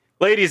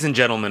Ladies and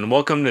gentlemen,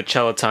 welcome to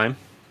Cello Time,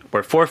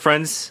 where four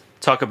friends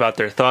talk about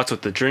their thoughts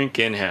with the drink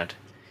in hand.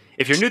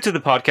 If you're new to the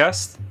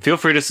podcast, feel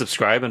free to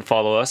subscribe and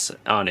follow us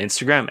on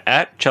Instagram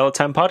at Cello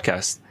Time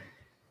Podcast.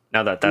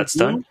 Now that that's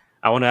done,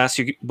 I want to ask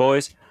you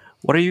boys,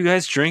 what are you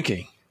guys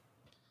drinking?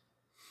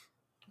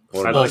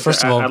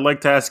 I'd like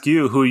to ask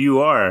you who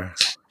you are.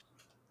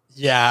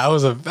 Yeah, I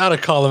was about to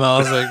call him out. I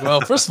was like,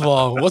 well, first of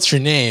all, what's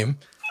your name?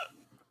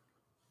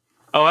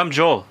 Oh, I'm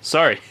Joel.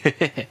 Sorry.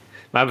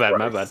 My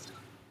bad.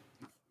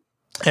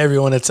 Hey,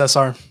 everyone, it's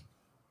SR.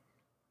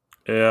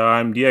 Yeah,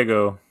 I'm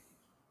Diego.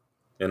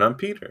 And I'm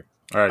Peter.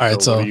 All right,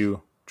 so what are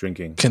you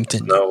drinking?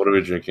 Continue. No, what are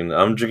we drinking?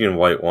 I'm drinking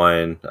white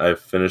wine. I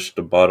finished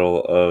a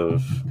bottle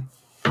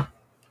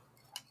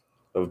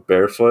of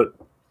Barefoot.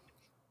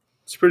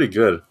 It's pretty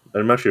good.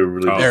 I'm actually a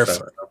really big fan.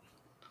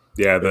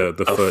 Yeah, the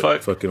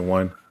foot fucking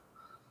wine.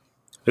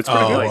 It's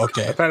pretty good.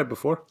 Okay. I've had it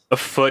before. A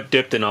foot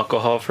dipped in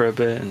alcohol for a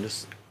bit and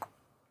just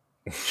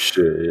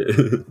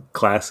shit.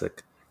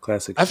 Classic.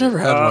 I've never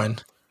had wine.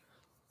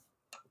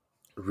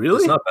 Really?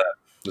 It's not bad.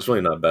 It's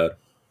really not bad.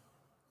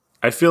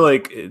 I feel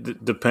like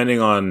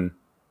depending on,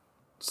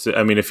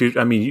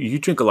 you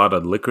drink a lot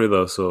of liquor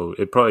though, so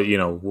it probably,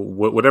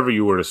 whatever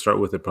you were to start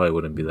with, it probably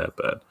wouldn't be that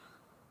bad.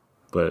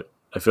 But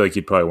I feel like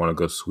you'd probably want to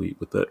go sweet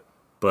with it.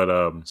 But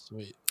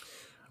Sweet.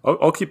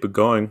 I'll keep it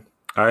going.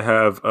 I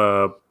have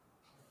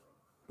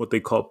what they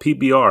call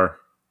PBR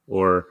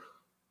or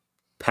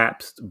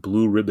Pabst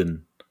Blue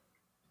Ribbon.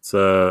 It's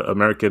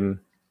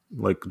American,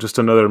 just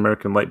another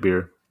American light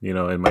beer.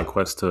 In my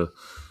quest to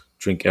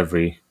drink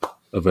every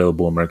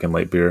available American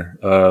light beer,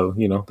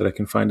 that I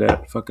can find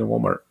at fucking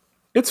Walmart.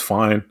 It's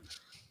fine.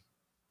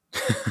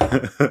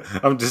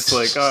 I'm just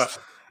like, I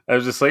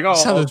was just like, oh, you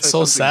sounded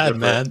so sad,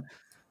 different. Man.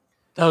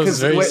 That was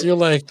very. You're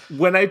like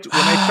when I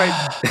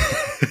tried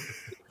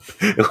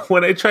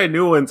when I try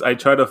new ones, I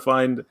try to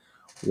find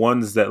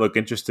ones that look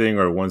interesting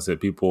or ones that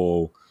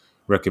people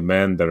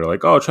recommend that are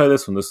like, oh, try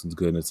this one. This one's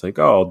good. And it's like,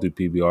 oh, I'll do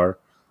PBR.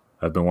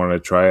 I've been wanting to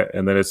try it,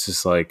 and then it's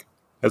just like,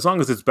 as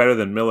long as it's better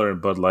than Miller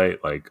and Bud Light,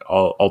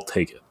 I'll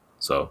take it.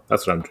 So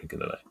that's what I'm drinking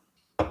tonight.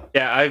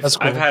 Yeah,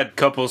 I've had a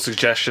couple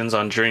suggestions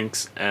on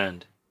drinks,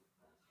 and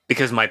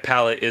because my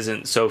palate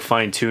isn't so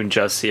fine-tuned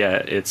just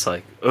yet, it's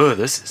like, oh,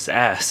 this is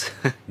ass.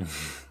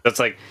 That's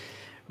like,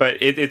 but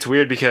it's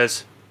weird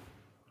because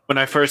when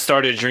I first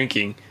started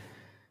drinking,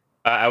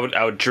 I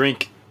would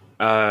drink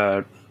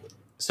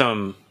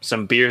some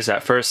beers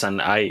at first,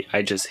 and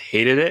I just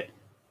hated it.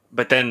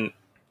 But then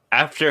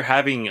after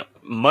having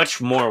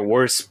much more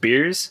worse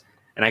beers,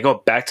 and I go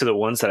back to the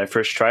ones that I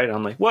first tried,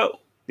 I'm like, whoa,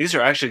 these are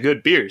actually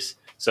good beers.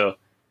 So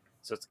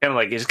it's kind of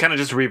like, it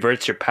just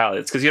reverts your palate.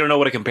 It's because you don't know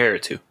what to compare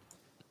it to.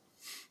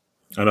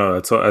 I know,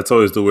 that's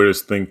always the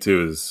weirdest thing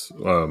too, is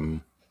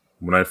when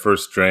I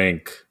first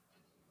drank,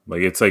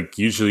 it's like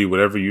usually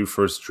whatever you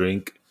first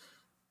drink,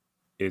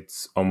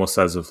 it's almost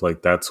as if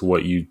that's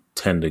what you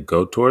tend to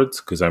go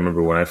towards. Because I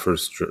remember when I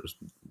first,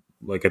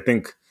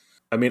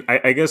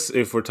 I guess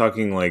if we're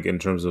talking in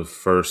terms of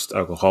first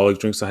alcoholic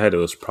drinks I had, it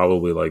was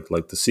probably like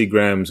the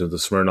Seagrams or the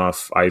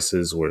Smirnoff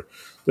Ices, where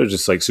they're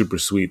just super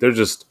sweet. They're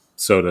just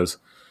sodas,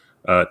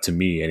 to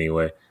me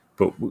anyway.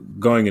 But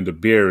going into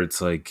beer,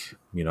 it's I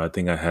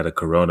think I had a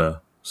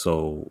Corona.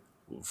 So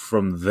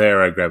from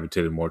there, I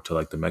gravitated more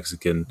to the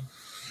Mexican,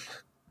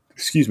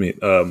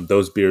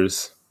 those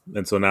beers.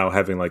 And so now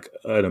having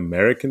an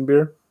American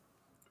beer,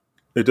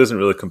 it doesn't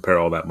really compare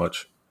all that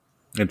much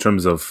in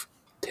terms of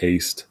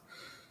taste.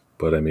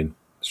 But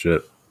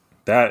shit,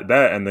 that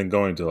and then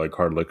going to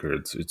hard liquor,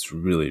 it's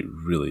really,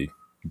 really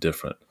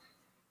different.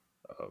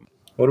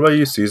 What about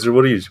you, Caesar?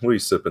 What are you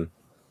sipping?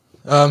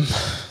 I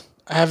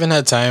haven't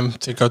had time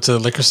to go to the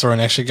liquor store and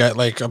actually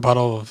get a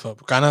bottle of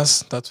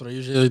Bucanas. That's what I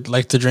usually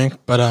like to drink.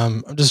 But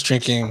I'm just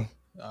drinking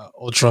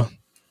Ultra,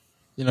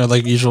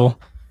 like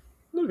usual.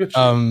 Look at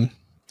you.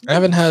 I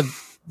haven't had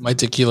my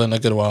tequila in a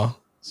good while.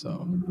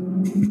 So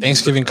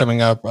Thanksgiving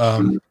coming up,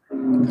 I'm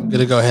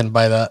gonna go ahead and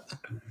buy that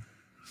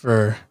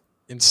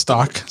in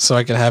stock so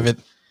I can have it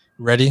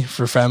ready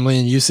for family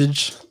and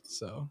usage.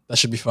 So that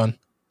should be fun.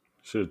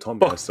 Should have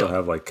told me I still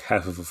have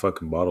half of a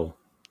fucking bottle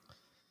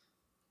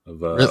of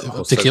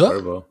tequila.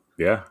 Cuervo.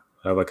 Yeah,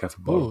 I have half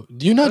a bottle. Ooh,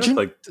 do you not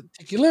drink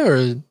tequila,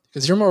 or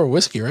because you're more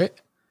whiskey, right?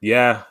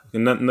 Yeah,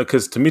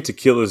 because to me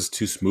tequila is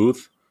too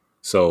smooth.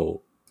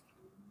 So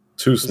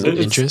too smooth. Is it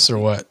dangerous or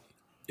what?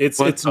 It's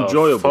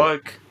enjoyable.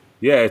 Fuck?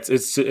 Yeah,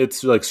 it's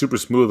super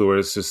smooth, where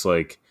it's just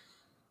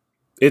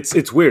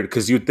it's weird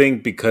because you'd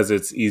think because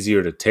it's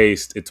easier to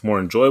taste, it's more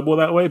enjoyable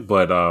that way.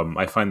 But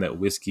I find that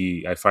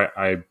whiskey,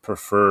 I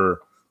prefer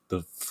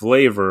the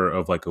flavor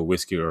of a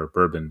whiskey or a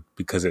bourbon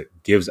because it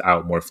gives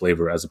out more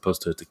flavor as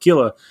opposed to a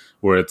tequila,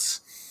 where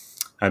it's,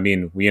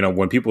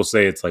 when people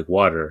say it's like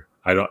water,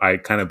 I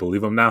kind of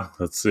believe them now.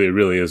 It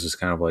really is just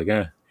kind of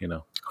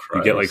you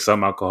get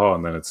some alcohol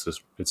and then it's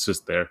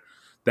just there.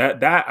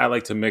 That I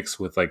like to mix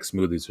with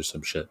smoothies or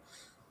some shit.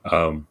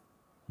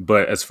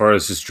 But as far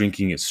as just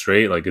drinking it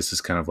straight, it's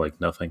just kind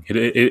of nothing.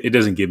 It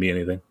doesn't give me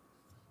anything.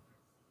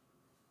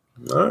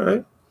 All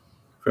right.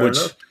 Fair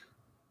enough.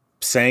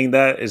 saying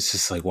that, it's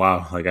just like,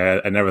 wow. Like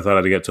I never thought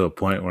I'd get to a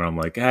point where I'm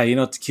like,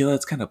 tequila,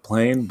 it's kind of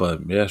plain,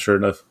 but yeah, sure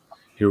enough,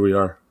 here we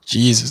are.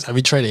 Jesus, have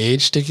you tried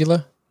aged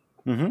tequila?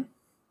 Mm-hmm.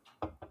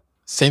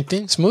 Same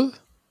thing, smooth?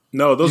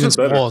 No, those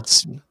are better.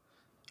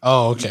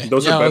 Okay.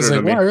 Those are better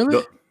to me.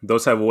 Really?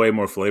 Those have way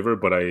more flavor,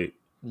 but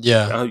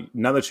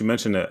now that you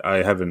mention it,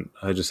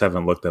 I just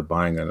haven't looked at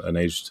buying an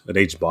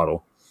aged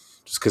bottle,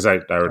 just because I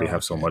already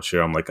have so much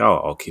here. I'm like,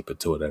 I'll keep it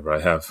to whatever I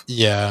have.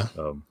 Yeah.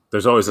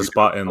 There's always a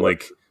spot in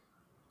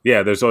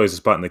there's always a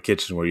spot in the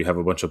kitchen where you have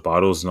a bunch of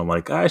bottles, and I'm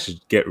like, I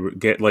should get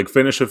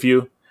finish a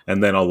few,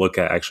 and then I'll look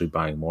at actually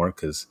buying more,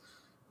 because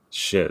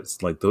shit,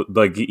 it's like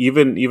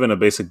even a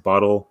basic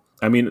bottle.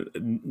 I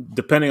mean,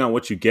 depending on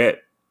what you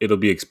get, it'll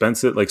be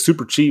expensive, like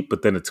super cheap,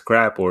 but then it's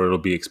crap, or it'll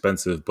be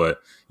expensive,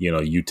 but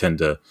you tend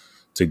to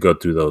go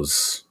through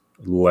those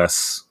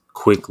less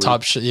quickly.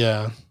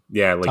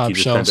 Yeah, like top you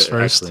just tend to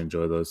first. actually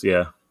enjoy those.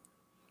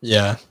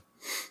 Yeah.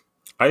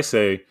 I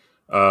say,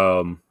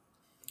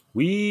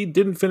 we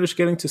didn't finish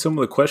getting to some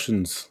of the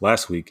questions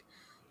last week,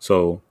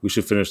 so we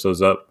should finish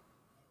those up.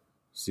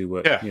 See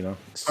what we got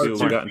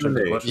in terms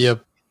of questions.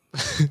 Yep.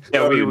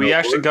 Yeah, we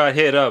actually got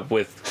hit up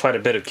with quite a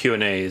bit of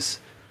Q&As.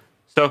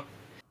 So,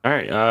 all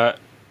right,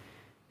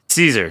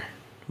 Caesar,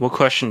 what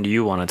question do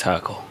you want to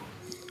tackle?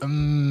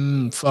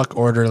 Fuck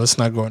order. Let's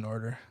not go in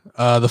order.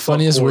 The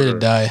funniest way to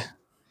die.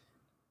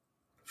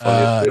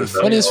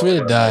 Funniest way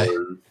to die.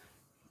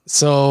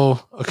 So,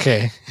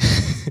 okay.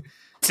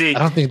 See, I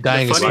don't think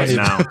dying is funny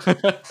now.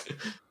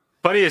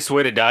 Funniest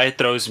way to die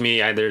throws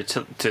me either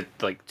to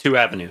like two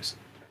avenues.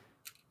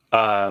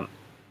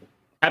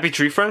 Happy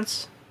Tree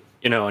Friends,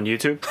 on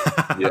YouTube.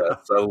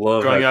 Yes, I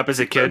love growing up as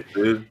a kid.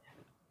 Dude.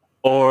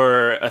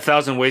 Or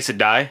 1,000 Ways to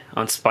Die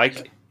on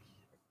Spike.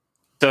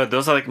 So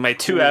those are like my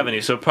two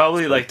avenues. So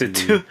probably like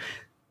the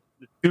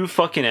two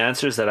fucking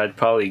answers that I'd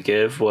probably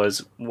give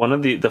was one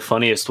of the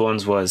funniest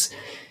ones was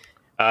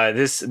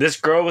this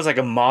girl was like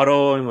a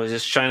model and was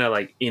just trying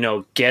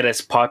to get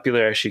as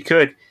popular as she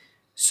could.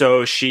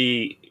 So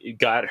she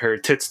got her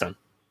tits done.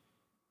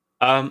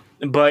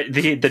 But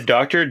the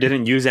doctor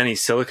didn't use any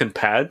silicone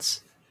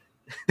pads.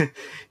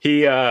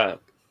 He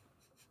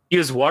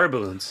used water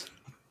balloons.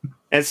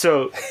 And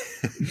so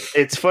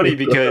it's funny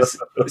because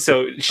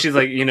she's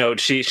like,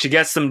 she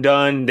gets them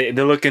done.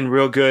 They're looking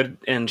real good.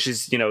 And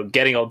she's,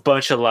 getting a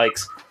bunch of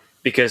likes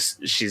because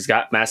she's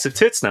got massive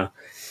tits now.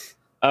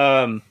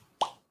 But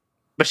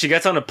she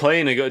gets on a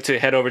plane to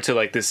head over to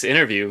like this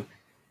interview.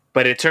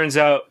 But it turns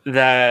out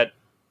that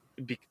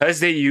because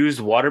they used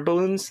water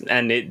balloons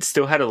and it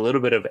still had a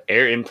little bit of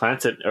air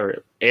implanted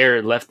or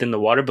air left in the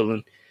water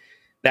balloon,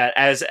 that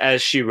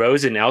as she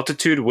rose in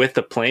altitude with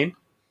the plane,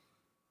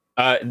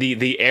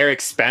 the air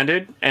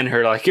expanded and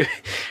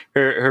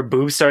her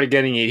boobs started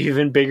getting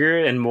even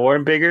bigger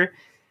and bigger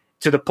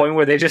to the point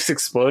where they just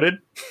exploded.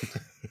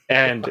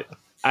 And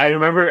I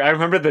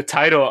remember the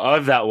title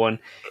of that one.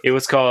 It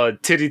was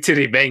called Titty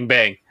Titty Bang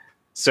Bang.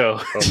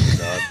 So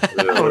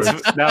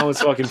that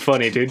was fucking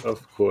funny, dude.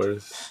 Of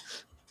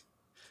course.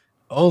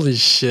 Holy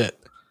shit.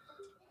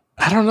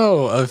 I don't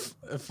know. A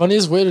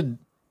funniest way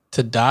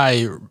to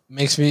die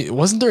makes me.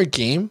 Wasn't there a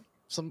game?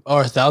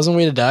 Or 1,000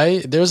 Way to Die?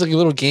 There was like a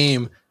little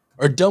game.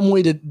 Or dumb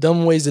ways to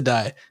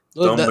die.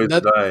 Dumb ways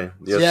to die.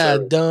 Yes, yeah,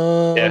 sir.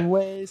 dumb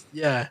ways.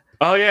 Yeah.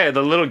 Oh yeah,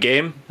 the little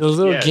game. The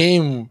little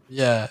game.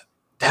 Yeah,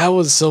 that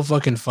was so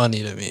fucking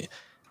funny to me.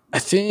 I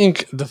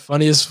think the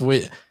funniest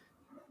way,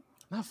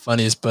 not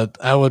funniest, but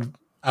I would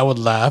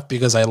laugh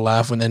because I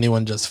laugh when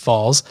anyone just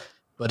falls.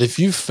 But if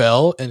you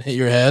fell and hit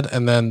your head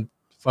and then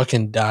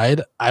fucking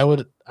died, I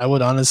would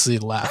honestly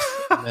laugh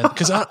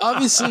because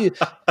obviously,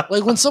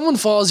 like when someone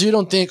falls, you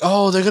don't think,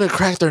 oh, they're gonna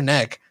crack their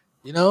neck,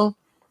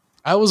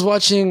 I was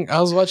watching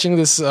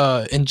this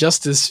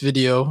Injustice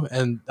video,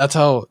 and that's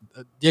how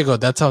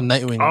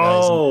Nightwing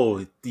dies.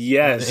 Oh,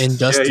 yes. The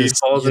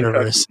Injustice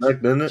universe.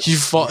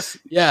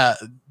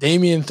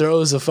 Damian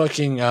throws a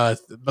fucking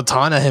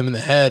baton at him in the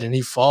head, and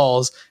he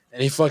falls,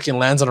 and he fucking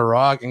lands on a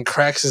rock and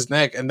cracks his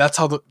neck, and that's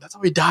how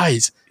he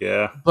dies.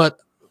 Yeah. But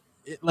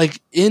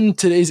in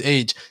today's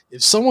age,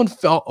 if someone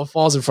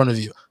falls in front of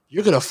you,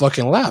 you're gonna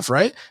fucking laugh,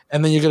 right?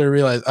 And then you're gonna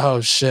realize, oh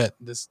shit,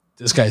 this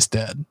guy's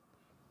dead.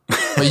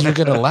 But you're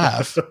gonna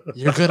laugh.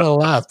 You're gonna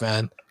laugh,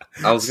 man.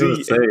 I was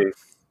gonna say,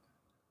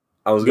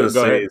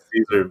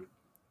 Caesar,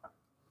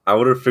 I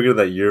would have figured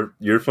that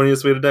your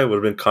funniest way to die would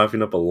have been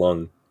coughing up a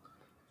lung.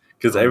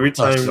 Because every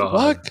time,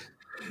 what?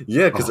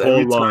 Yeah, because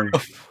every time,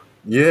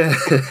 yeah,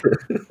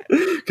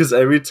 because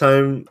every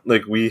time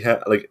we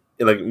had like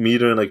me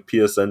during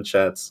PSN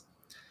chats,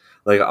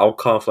 I'll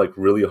cough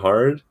really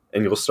hard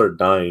and you'll start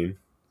dying.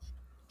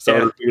 So I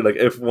would have figured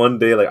if one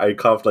day I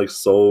coughed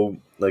so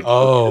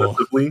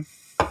aggressively,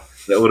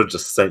 that would have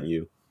just sent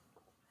you.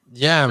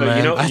 Yeah,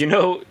 man.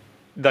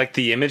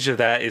 The image of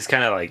that is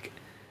kind of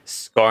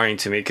scarring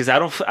to me because I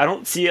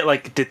don't see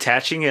it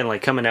detaching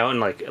and coming out and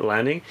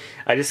landing.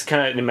 I just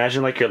kind of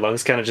imagine your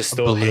lungs kind of just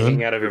still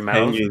hanging out of your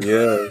mouth.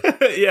 Yeah.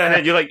 Yeah. And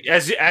then you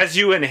as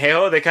you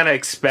inhale, they kind of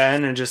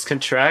expand and just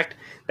contract.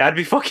 That'd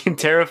be fucking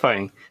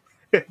terrifying.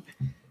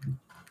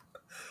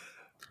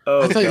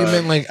 I thought you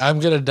meant like I'm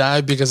gonna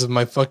die because of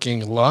my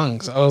fucking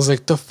lungs. I was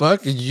like, the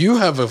fuck? You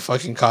have a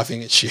fucking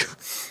coughing issue.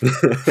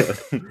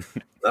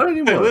 Not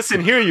anymore. Hey,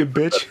 listen here, you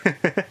bitch.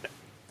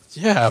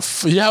 Yeah,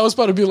 I was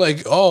about to be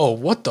like, oh,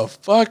 what the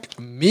fuck?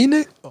 Mean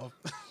it? Oh.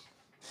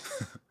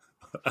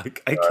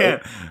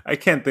 I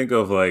can't think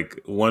of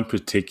like one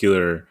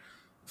particular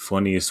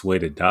funniest way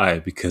to die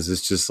because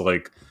it's just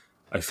like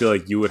I feel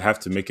like you would have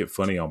to make it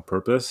funny on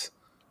purpose,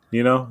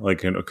 you know,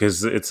 like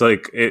because it's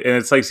like and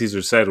it's like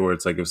Caesar said, where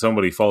it's like if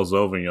somebody falls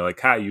over and you're like,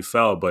 "Ha, you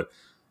fell," but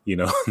you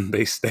know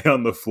they stay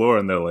on the floor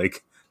and they're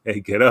like, "Hey,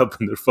 get up,"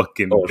 and they're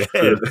fucking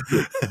dead.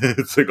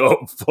 It's like,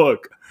 oh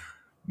fuck,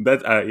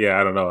 that yeah,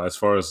 I don't know. As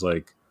far as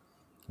like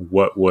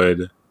what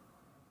would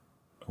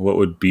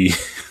be,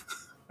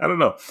 I don't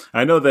know.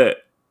 I know that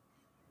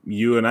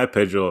you and I,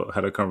 Pedro,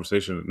 had a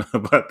conversation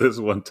about this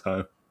one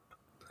time.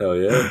 Hell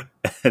yeah!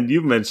 And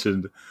you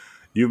mentioned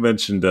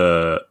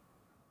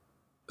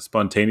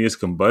spontaneous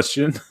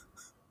combustion.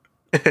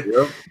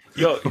 Yep.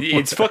 Yo,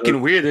 it's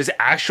fucking weird. There's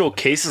actual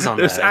cases on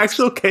There's that.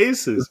 actual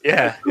cases.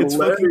 Yeah, it's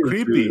fucking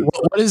creepy.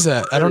 What is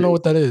that? I don't know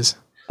what that is.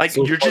 Like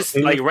so you're just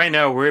like right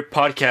now we're at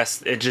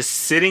podcast and just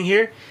sitting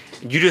here.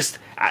 You just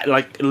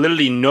like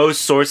literally no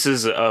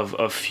sources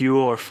of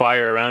fuel or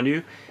fire around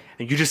you,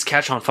 and you just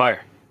catch on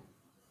fire.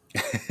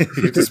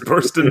 You just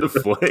burst into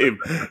flame.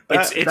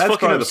 It's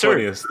fucking absurd. The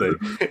funniest thing.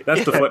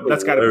 That's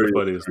that's gotta be the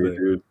funniest thing,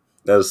 dude.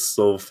 That's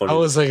so funny. I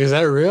was like, is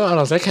that real? I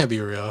was like, that can't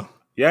be real.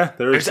 Yeah,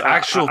 there's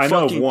actual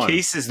fucking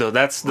cases though.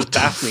 That's the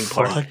baffling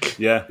part.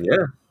 Yeah,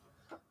 yeah.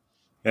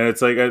 And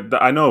it's like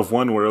I know of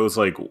one where it was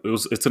like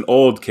it's an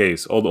old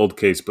case,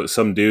 but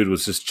some dude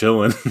was just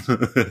chilling,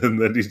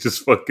 and then he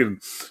just fucking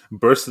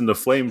burst into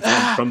flame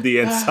from the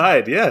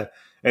inside. Yeah,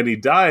 and he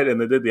died, and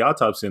they did the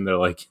autopsy, and they're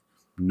like,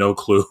 no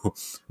clue,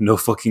 no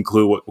fucking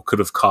clue what could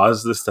have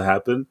caused this to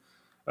happen.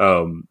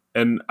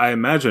 And I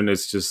imagine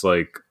it's just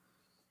like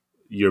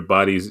your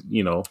body's,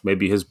 you know,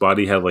 maybe his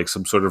body had like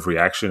some sort of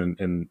reaction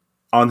and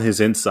on his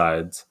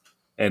insides,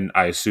 and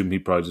I assume he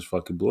probably just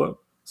fucking blew up.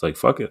 It's like,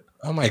 fuck it.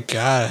 Oh my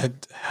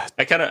god.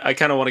 I kind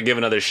of want to give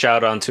another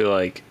shout out to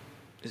like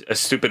a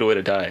stupid way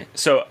to die.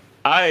 So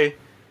I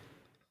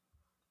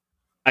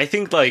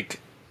think like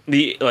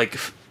the like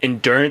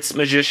endurance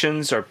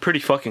magicians are pretty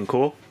fucking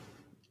cool.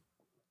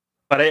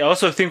 But I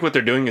also think what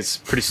they're doing is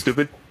pretty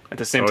stupid at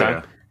the same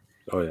time. Yeah.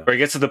 Oh yeah. Where it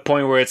gets to the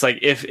point where it's like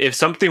if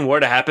something were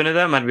to happen to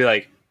them, I'd be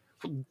like,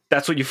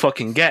 that's what you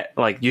fucking get.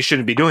 Like you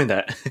shouldn't be doing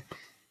that.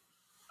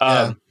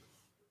 Yeah.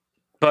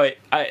 But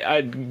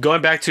I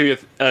going back to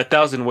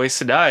 1,000 Ways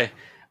to Die,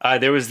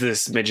 there was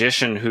this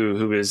magician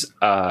who was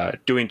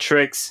doing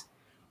tricks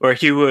where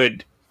he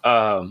would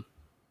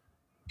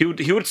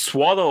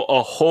swallow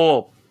a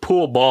whole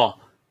pool ball,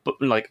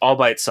 but like all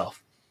by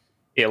itself.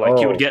 Yeah, like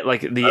he would get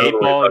like the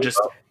 8-ball and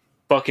just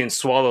fucking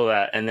swallow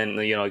that, and then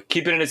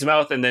keep it in his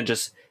mouth and then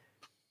just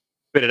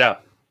spit it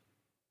out.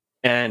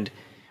 And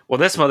well,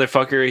 this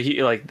motherfucker,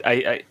 he like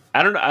I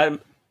don't know.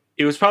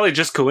 It was probably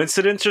just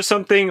coincidence or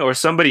something, or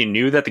somebody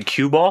knew that the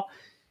cue ball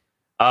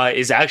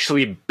is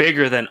actually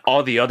bigger than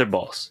all the other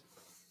balls.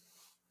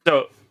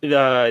 So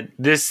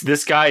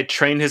this guy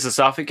trained his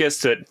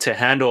esophagus to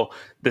handle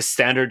the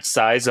standard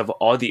size of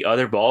all the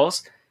other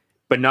balls,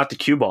 but not the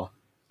cue ball.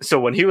 So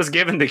when he was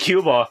given the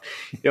cue ball,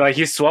 like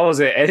he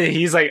swallows it and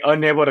he's like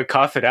unable to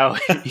cough it out.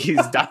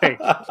 He's dying.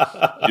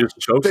 He just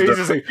chokes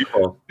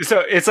so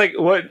it's like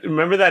what?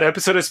 Remember that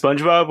episode of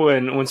SpongeBob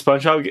when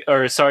SpongeBob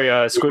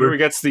Squidward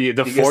gets the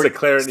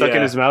fork stuck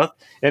in his mouth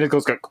and it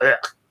goes like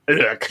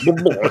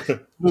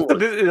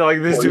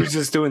this dude's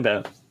just doing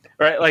that,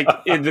 right? Like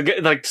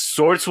like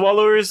sword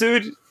swallowers,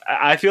 dude.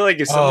 I feel like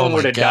if someone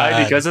were to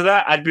die because of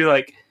that, I'd be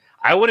like,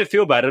 I wouldn't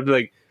feel bad. I'd be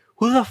like,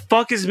 who the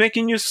fuck is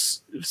making you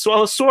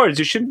swallow swords?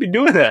 You shouldn't be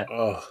doing that.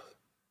 Oh,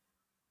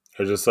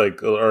 or just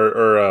like,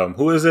 or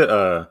who is it?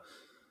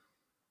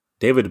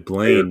 David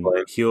Blaine.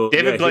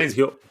 David Blaine's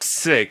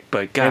sick,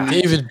 but God,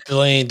 David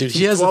Blaine, dude,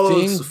 he has a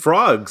thing.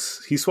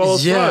 Frogs. He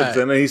swallows frogs,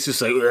 and then he's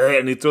just like,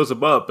 and he throws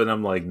them up, and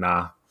I'm like,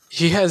 nah.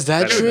 He has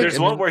that trick.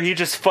 There's one where he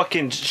just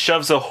fucking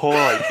shoves a whole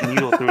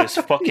needle through his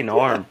fucking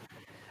arm.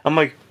 I'm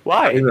like,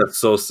 why? I think that's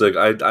so sick.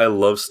 I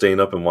love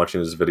staying up and watching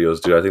his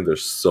videos, dude. I think they're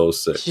so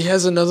sick. He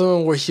has another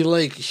one where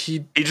he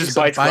just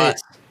bites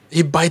glass.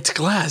 He bites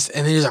glass,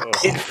 and then he's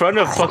like in front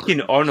of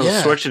fucking Arnold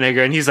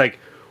Schwarzenegger, and he's like,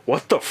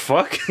 "What the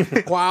fuck?"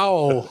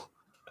 Wow,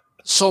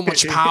 so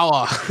much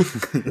power.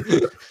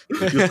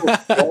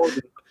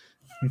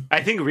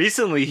 I think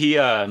recently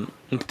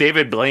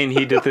David Blaine,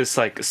 he did this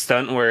like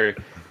stunt where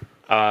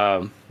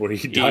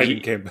he died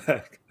and came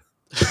back.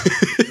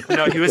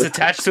 No, he was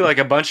attached to like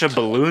a bunch of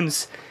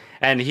balloons,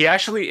 and he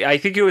actually, I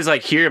think it was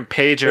like here in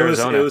Page,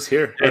 Arizona. It was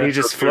here, and he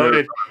just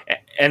floated,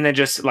 and then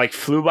just like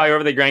flew by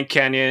over the Grand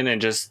Canyon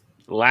and just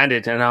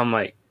landed. And I'm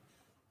like,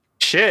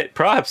 shit,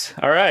 props.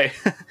 All right.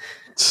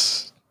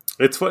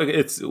 It's funny.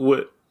 It's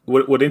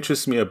what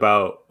interests me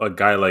about a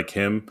guy like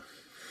him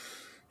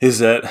is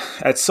that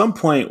at some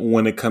point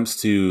when it comes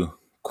to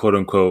quote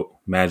unquote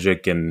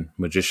magic and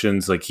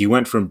magicians, like he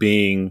went from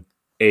being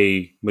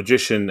a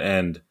magician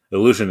and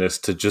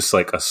illusionist to just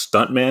like a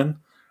stuntman,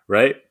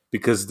 right?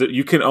 Because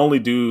you can only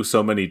do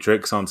so many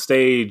tricks on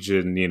stage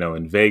and, you know,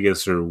 in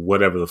Vegas or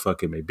whatever the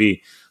fuck it may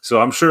be.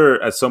 So I'm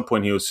sure at some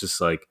point he was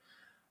just like,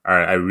 all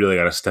right, I really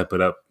got to step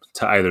it up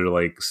to either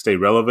like stay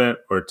relevant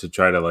or to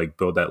try to like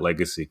build that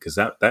legacy. Cause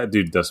that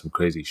dude does some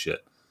crazy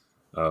shit.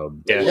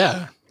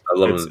 Yeah. I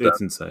love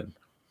it's insane.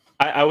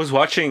 I was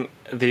watching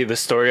the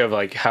story of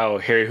like how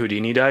Harry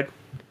Houdini died,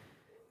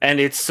 and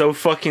it's so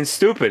fucking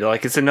stupid.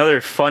 Like, it's another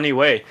funny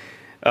way.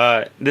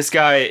 This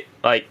guy,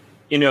 like,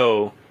 you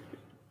know,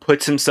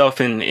 puts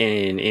himself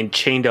in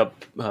chained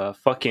up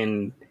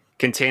fucking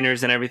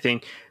containers and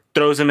everything,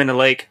 throws him in a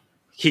lake.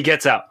 He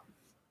gets out.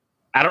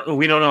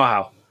 We don't know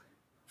how.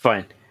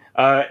 Fine.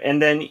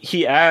 And then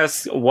he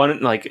asks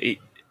one, like,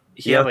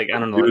 he had like, I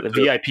don't know, the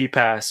VIP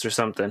pass or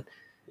something.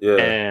 Yeah.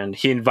 And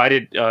he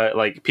invited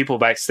like people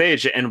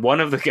backstage, and one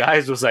of the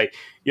guys was like,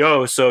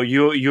 "Yo, so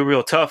you're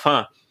real tough,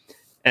 huh?"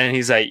 And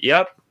he's like,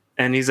 "Yep."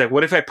 And he's like,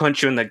 "What if I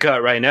punch you in the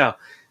gut right now?"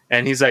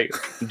 And he's like,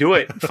 "Do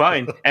it,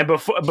 fine." And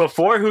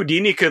before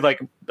Houdini could like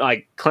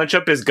clench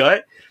up his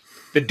gut,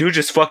 the dude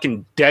just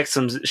fucking decks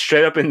him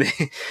straight up in the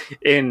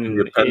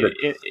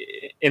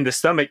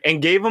stomach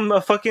and gave him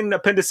a fucking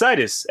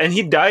appendicitis, and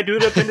he died due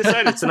to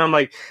appendicitis. And I'm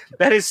like,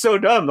 that is so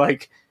dumb.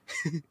 Like,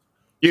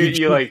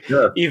 you like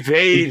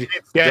evade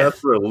death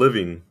for a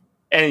living,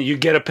 and you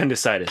get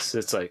appendicitis.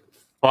 It's like,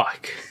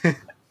 fuck.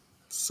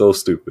 So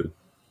stupid.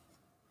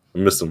 I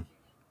miss him.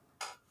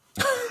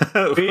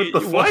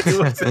 What?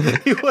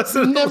 He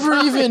wasn't Never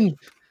even.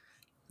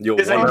 Yo,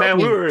 it's like, man,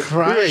 we were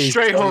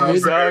straight home,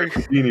 dog.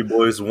 Houdini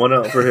boys, one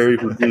out for Harry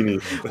Houdini.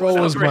 Bro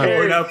was my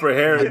pouring out for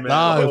Harry, man.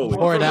 Dog,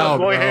 pour it out,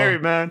 boy, bro. Harry,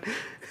 man.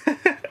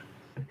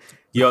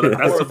 Yo,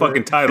 that's the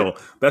fucking title.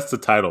 That's the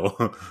title.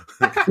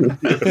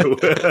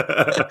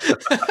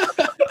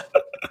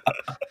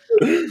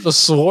 I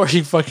swore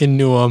he fucking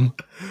knew him.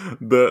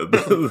 I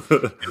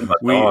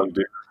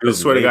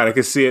swear to God, I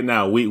can see it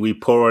now. We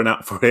pouring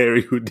out for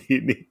Harry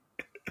Houdini.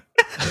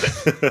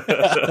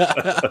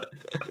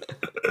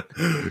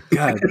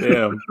 God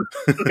damn.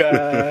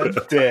 God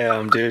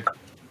damn, dude.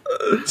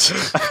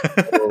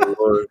 Oh,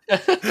 Lord.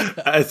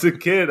 As a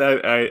kid,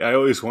 I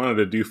always wanted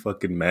to do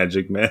fucking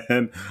magic,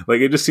 man.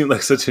 Like, it just seemed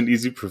like such an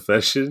easy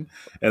profession.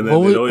 And then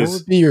what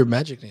would be your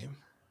magic name?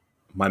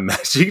 My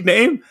magic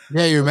name?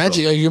 Yeah, your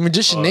magic, like your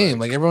magician name.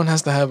 Like, everyone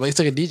has to have, like, it's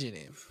like a DJ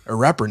name, a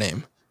rapper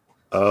name.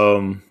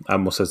 I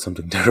almost said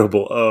something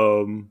terrible.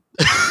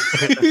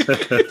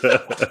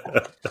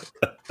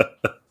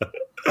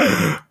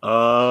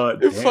 I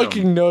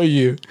fucking know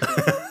you.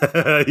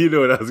 You know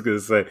what I was gonna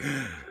say.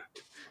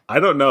 I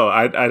don't know.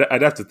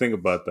 I'd have to think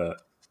about that.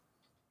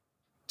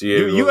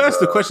 You asked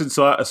the question,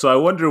 so I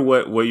wonder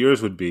what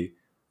yours would be.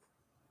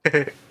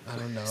 I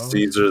don't know.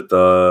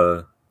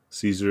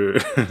 Caesar.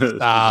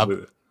 Stop.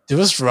 Dude,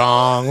 what's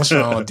wrong? What's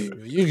wrong with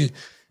you?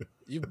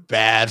 You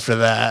bad for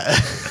that.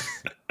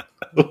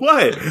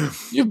 What?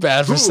 You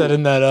bad for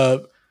setting that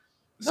up.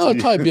 No, it'd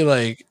probably be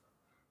like,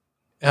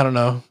 I don't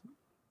know,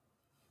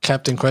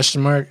 Captain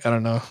question mark. I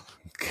don't know.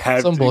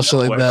 Some bullshit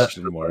like that.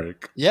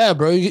 Mark. Yeah,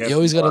 bro. You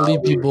always got to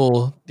leave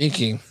people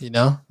thinking, you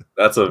know?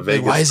 That's a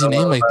Vegas. Why is he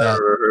named like that?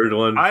 Heard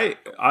one. I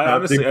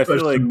honestly, I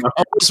feel like.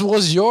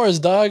 What's yours,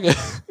 dog?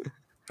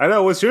 I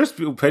know. What's yours,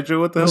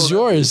 Pedro? What the hell? What's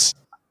yours?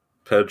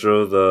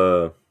 Pedro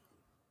the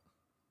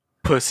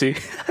pussy.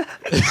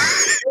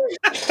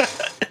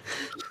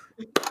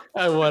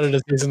 I wanted to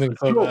say something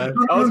so bad.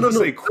 I was going to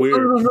say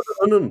queer.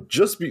 No.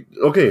 Just be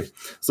okay.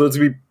 So it's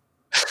be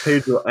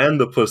Pedro and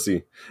the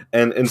pussy,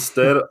 and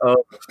instead of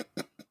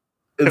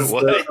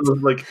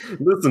like,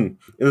 listen,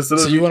 instead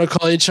so of you want to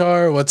call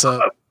HR? What's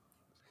up?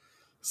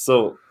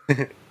 So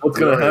what's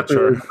gonna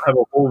happen is I have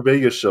a whole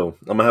Vegas show.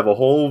 I'm gonna have a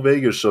whole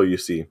Vegas show, you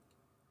see.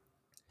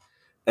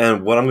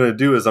 And what I'm gonna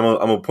do is I'm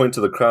gonna point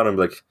to the crowd and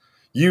be like,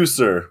 "You,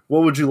 sir,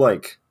 what would you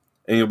like?"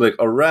 And you'll be like,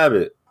 "A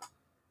rabbit."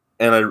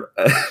 And I'm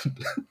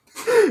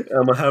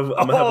gonna have.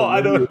 I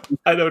know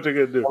what you're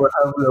gonna do. I'm gonna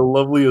have a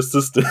lovely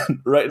assistant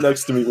right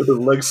next to me with his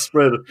legs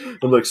spread.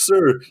 I'm like,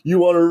 "Sir, you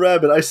want a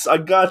rabbit? I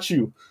got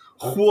you."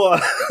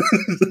 What?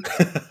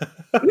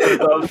 I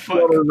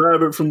want a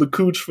rabbit from the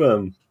Cooch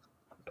fam.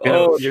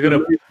 You're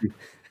gonna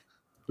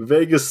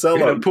Vegas sellout.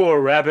 You're gonna pull a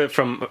rabbit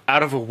from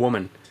out of a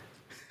woman.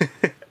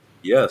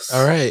 Yes.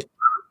 All right.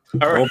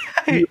 What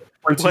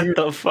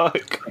the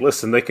fuck?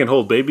 Listen, they can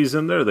hold babies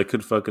in there. They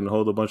could fucking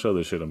hold a bunch of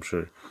other shit, I'm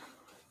sure.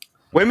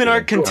 Women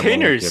are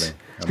containers.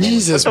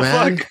 Jesus,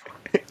 man.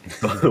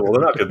 Well,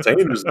 they're not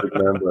containers, big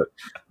man,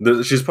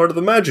 but she's part of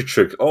the magic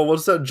trick. Oh,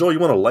 what's that, Joel? You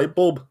want a light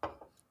bulb?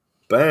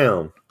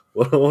 Bam.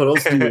 What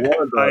else do you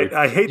want?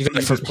 I hate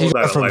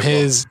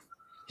that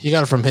he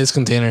got it from his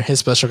container, his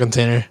special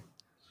container,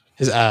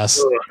 his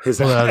ass. Pull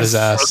it out of his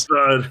ass.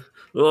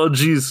 Oh,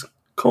 jeez,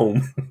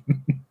 comb.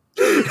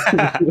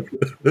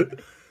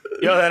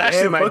 Yo, that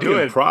actually might do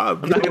it.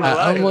 Props. I'm not gonna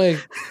lie. I'm like,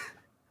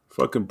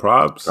 fucking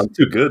props. I'm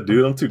too good,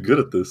 dude. I'm too good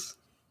at this.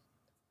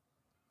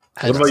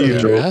 What about you,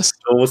 Joel?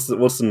 What's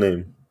the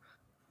name?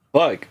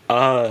 Fuck.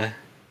 I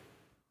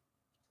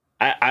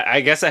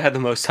guess I had the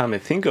most time to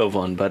think of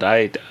one, but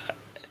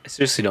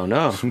seriously don't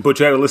know. But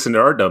you had to listen to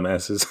our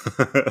dumbasses.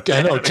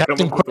 I know.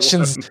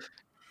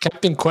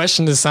 Captain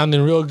Question is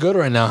sounding real good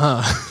right now,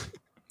 huh?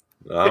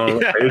 I don't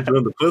know. Pedro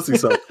and the pussy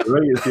sounds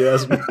great if you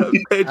ask me.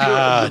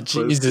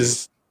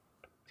 Jesus.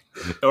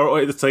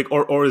 Or it's like,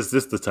 or is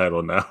this the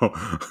title now?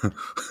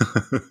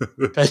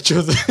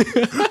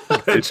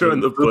 Pedro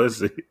and the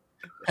pussy.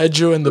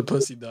 Pedro and the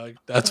pussy, dog.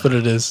 That's what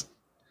it is.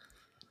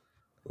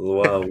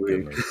 Wow.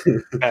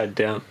 God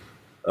damn.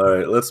 All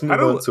right, let's move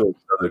on to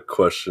another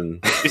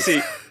question. You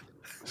see,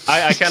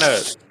 I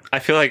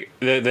feel like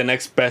the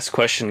next best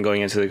question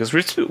going into it, because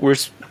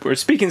we're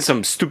speaking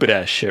some stupid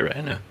ass shit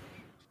right now.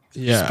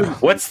 Yeah.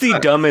 What's the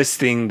dumbest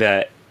thing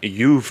that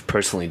you've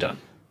personally done?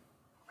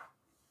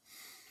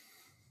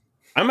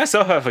 I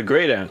myself have a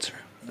great answer,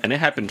 and it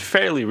happened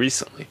fairly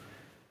recently.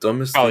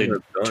 Dumbest probably thing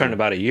I've done. turned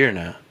about a year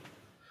now.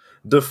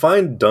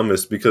 Define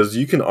dumbest, because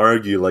you can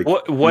argue like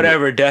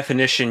whatever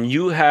definition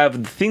you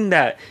have, the thing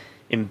that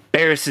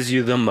embarrasses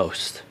you the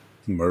most,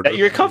 murder, that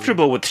you're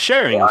comfortable with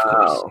sharing. Of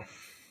course.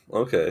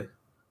 Okay.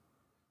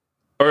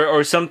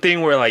 Or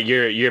something where like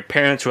your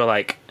parents were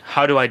like,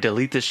 "How do I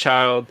delete this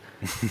child?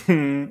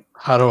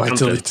 How do I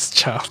delete this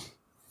child?"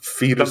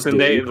 Fetus. Something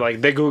they like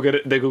they Google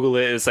it. They Google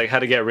it. It's like how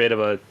to get rid of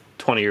a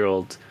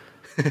 20-year-old.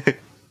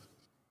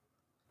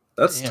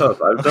 That's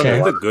tough. I've done a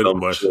lot of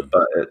dumb shit,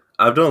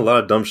 I've done a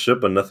lot of dumb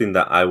shit, but nothing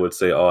that I would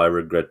say, "Oh, I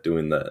regret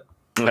doing that."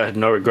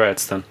 No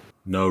regrets then.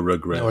 No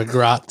regrets. No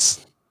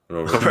regrets.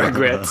 No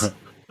regrets.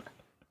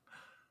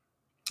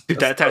 Dude,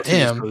 that tattoo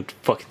is so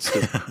fucking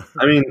stupid.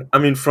 I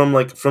mean, from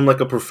like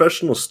a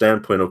professional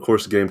standpoint, of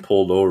course, getting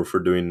pulled over for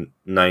doing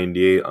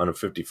 98 on a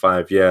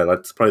 55, yeah,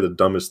 that's probably the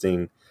dumbest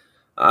thing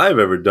I've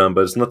ever done.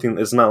 But it's nothing.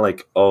 It's not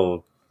like,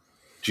 oh,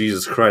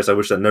 Jesus Christ, I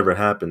wish that never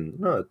happened.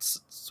 No,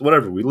 it's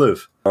whatever. We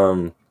live.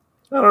 I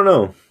don't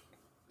know.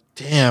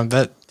 Damn,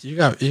 that you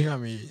got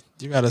me.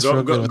 You got us.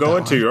 Go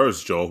into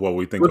yours, Joel. While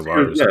we think of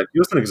ours. Yeah,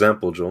 give us an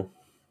example, Joel.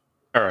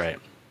 All right.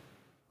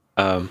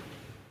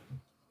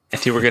 I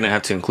think we're gonna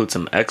have to include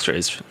some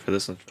X-rays for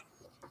this one.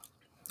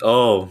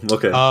 Oh,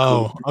 okay.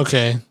 Oh,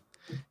 okay.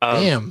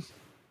 Damn.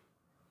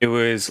 It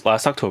was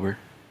last October,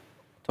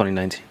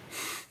 2019.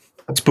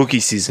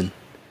 Spooky season.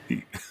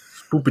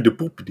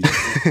 Spoopy-de-poopy-de.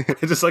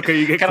 Just like how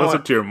you get closer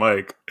to your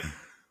mic.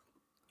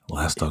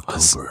 Last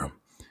October,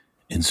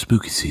 in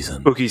spooky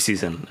season. Spooky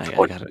season. I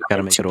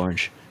gotta make it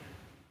orange.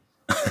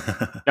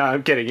 No,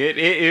 I'm kidding.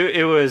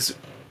 It was.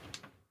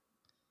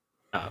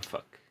 Oh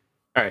fuck.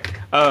 All right.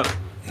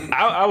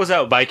 I was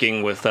out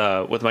biking with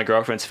my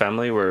girlfriend's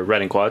family. We're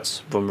renting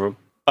quads. Boom,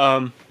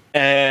 boom.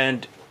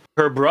 And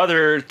her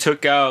brother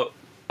took out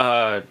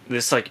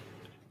this like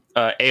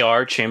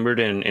AR chambered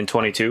in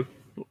 22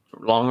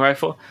 long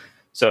rifle.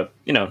 So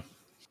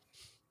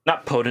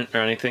not potent or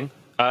anything.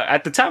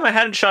 At the time, I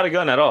hadn't shot a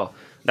gun at all.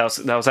 That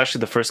was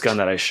actually the first gun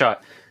that I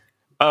shot.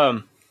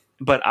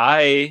 But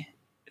I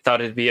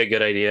thought it'd be a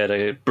good idea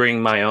to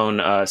bring my own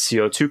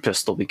CO2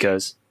 pistol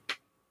because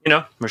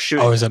we're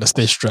shooting. Always gotta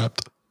stay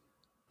strapped.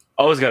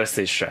 Always gotta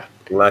stay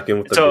strapped. Lacking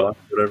with the Glock,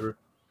 whatever.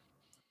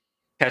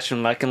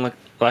 Catching lacking with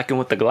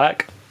the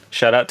Glock.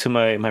 Shout out to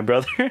my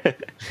brother.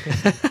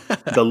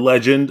 The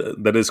legend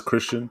that is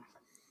Christian.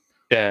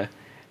 Yeah.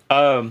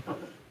 So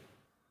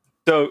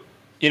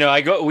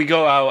we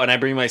go out and I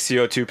bring my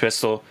CO2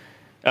 pistol.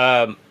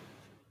 Not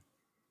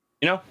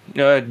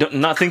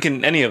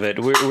thinking any of it.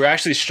 We're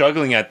actually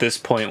struggling at this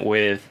point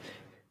with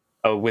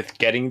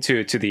getting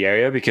to the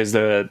area because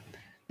the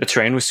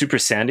terrain was super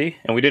sandy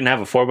and we didn't have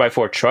a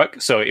 4x4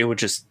 truck, so it would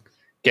just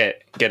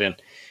get in.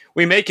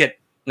 We make it.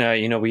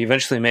 We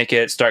eventually make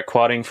it. Start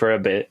quadding for a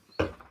bit,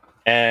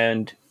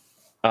 and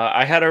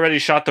I had already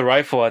shot the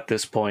rifle at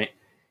this point,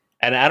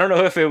 and I don't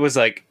know if it was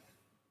like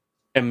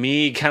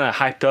me kind of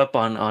hyped up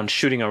on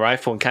shooting a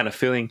rifle and kind of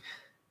feeling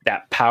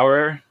that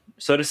power,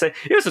 so to say.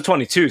 It was a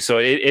 22, so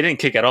it didn't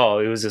kick at all.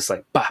 It was just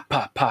like pa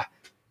pa pa.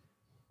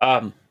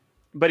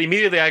 But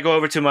immediately I go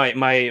over to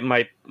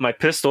my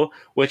pistol,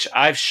 which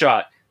I've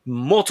shot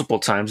multiple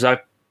times.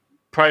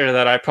 Prior to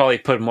that, I probably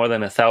put more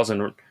than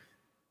 1,000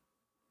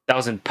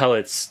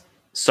 pellets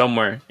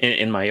somewhere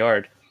in my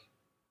yard.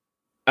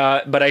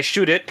 But I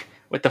shoot it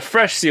with the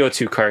fresh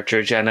CO2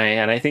 cartridge, and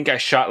I think I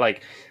shot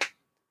like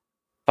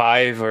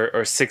 5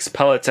 or 6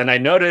 pellets, and I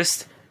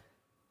noticed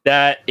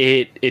that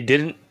it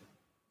didn't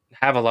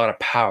have a lot of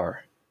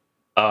power.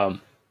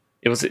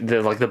 It was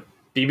the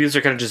BBs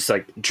are kind of just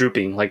like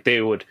drooping, like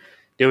they would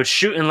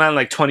shoot and land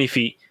like 20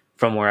 feet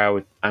from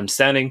where I'm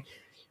standing.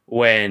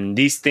 When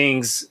these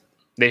things,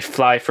 they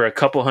fly for a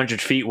couple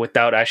hundred feet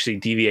without actually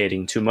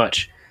deviating too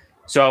much.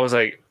 So I was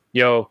like,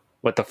 yo,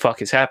 what the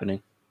fuck is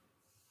happening?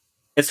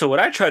 And so what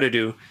I try to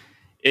do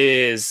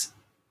is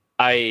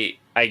I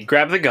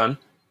grab the gun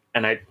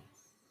and I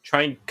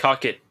try and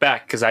cock it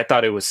back because I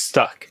thought it was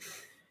stuck.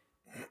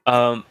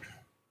 And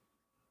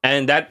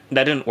that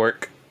didn't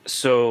work.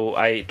 So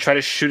I try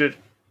to shoot it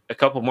a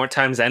couple more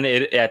times, and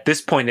at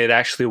this point it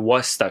actually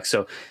was stuck.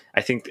 So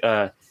I think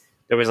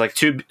there was a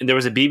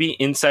BB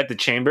inside the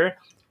chamber,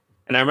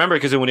 and I remember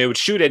because when it would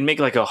shoot, it'd make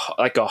like a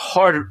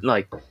hard,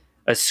 like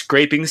a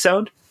scraping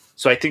sound.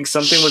 So I think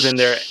something was in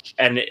there,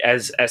 and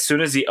as soon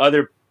as the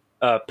other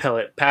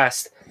pellet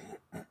passed,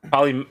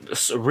 probably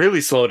really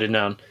slowed it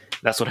down.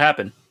 That's what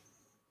happened.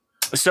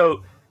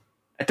 So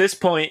at this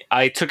point,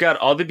 I took out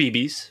all the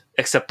BBs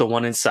except the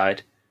one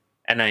inside,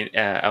 and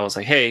I was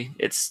like, "Hey,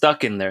 it's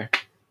stuck in there,"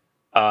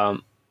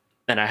 and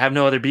I have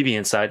no other BB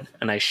inside.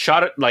 And I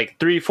shot it like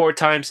 3-4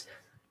 times,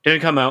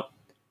 didn't come out,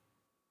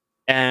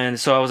 and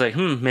so I was like,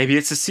 maybe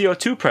it's the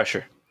CO2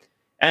 pressure."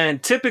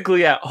 And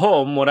typically at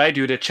home, what I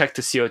do to check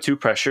the CO2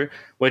 pressure,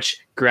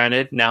 which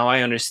granted now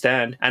I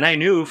understand, and I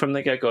knew from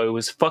the get-go it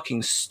was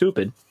fucking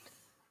stupid.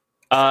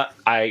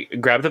 I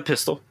grab the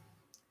pistol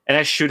and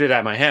I shoot it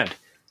at my hand.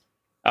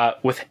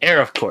 With air,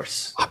 of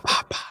course.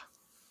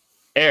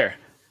 Air.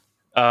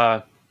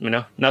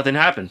 Nothing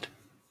happened.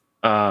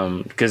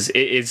 Because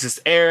it's just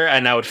air,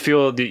 and I would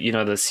feel the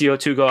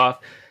CO2 go off.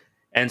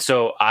 And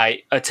so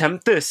I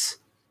attempt this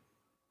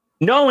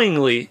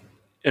knowing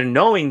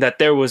that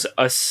there was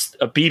a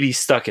BB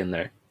stuck in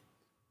there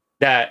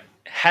that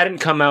hadn't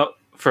come out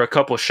for a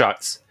couple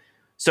shots.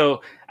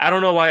 So I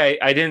don't know why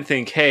I didn't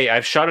think, hey,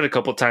 I've shot it a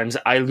couple times,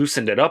 I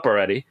loosened it up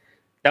already.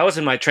 That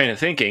wasn't my train of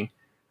thinking.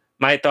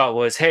 My thought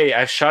was, hey,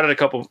 I've shot it a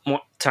couple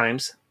more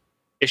times.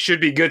 It should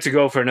be good to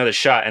go for another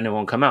shot, and it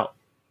won't come out.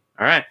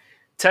 All right.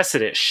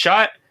 Tested it.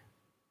 Shot.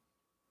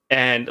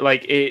 And when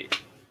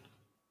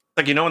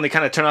they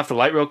kind of turn off the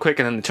light real quick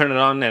and then they turn it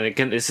on, and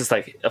it's just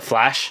like a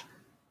flash.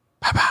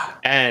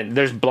 And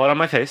there's blood on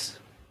my face.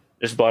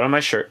 There's blood on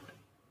my shirt.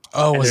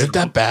 Oh, was it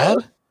that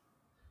bad?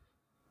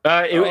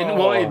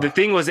 The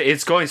thing was,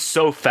 it's going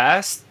so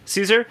fast,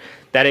 Caesar,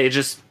 that it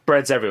just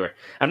spreads everywhere.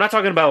 I'm not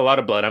talking about a lot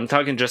of blood. I'm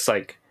talking just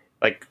like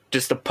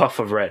just a puff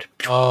of red.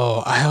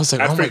 Oh, I was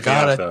like, oh my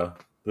god.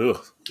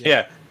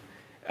 Yeah.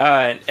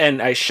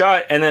 And I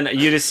shot, and then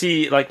you just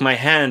see like my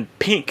hand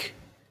pink,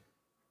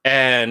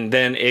 and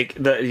then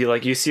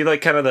you see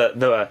like kind of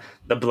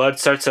the blood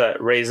starts to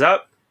raise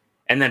up,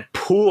 and then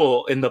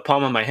pool in the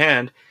palm of my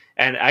hand,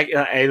 and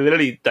I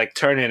literally like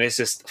turn and it's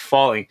just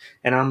falling,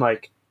 and I'm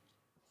like,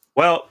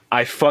 well,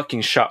 I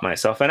fucking shot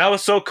myself. And I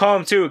was so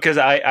calm too, because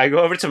I go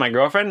over to my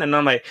girlfriend and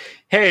I'm like,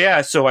 hey,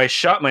 yeah, so I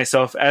shot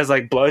myself, as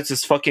like blood's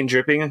just fucking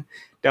dripping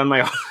down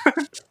my arm.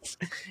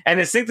 And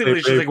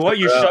instinctively she's like, what,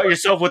 you shot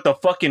yourself with the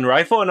fucking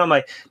rifle? And I'm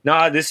like,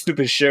 nah, this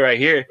stupid shit right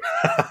here.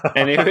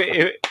 And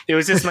it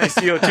was just my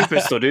CO2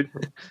 pistol, dude.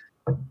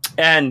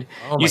 And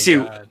you see,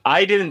 God.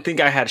 I didn't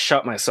think I had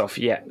shot myself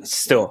yet.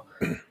 Still,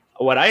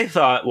 what I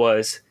thought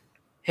was,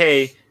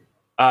 hey,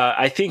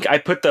 I think I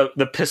put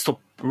the pistol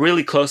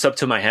really close up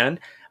to my hand,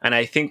 and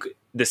I think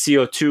the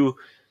CO2,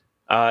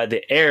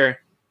 the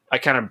air, I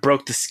kind of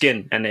broke the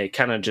skin, and it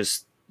kind of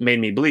just made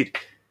me bleed.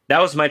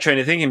 That was my train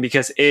of thinking,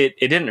 because it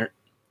didn't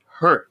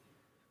hurt.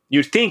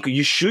 You'd think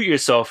you shoot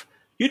yourself,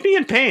 you'd be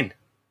in pain.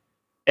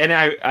 And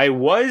I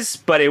was,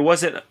 but it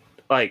wasn't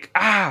like,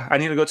 I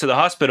need to go to the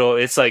hospital.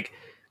 It's like,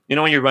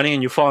 when you're running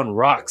and you fall on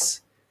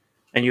rocks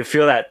and you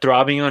feel that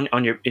throbbing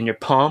in your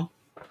palm.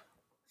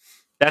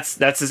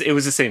 It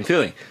was the same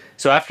feeling.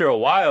 So after a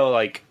while,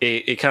 like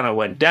it kind of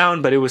went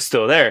down, but it was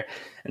still there.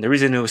 And the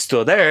reason it was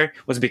still there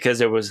was because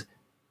there was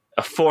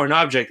a foreign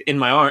object in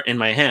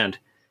my hand.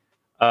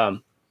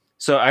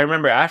 So I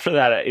remember after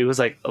that, it was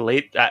like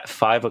late at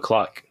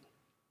 5:00.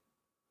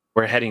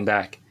 We're heading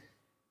back,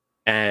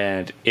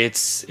 and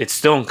it's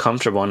still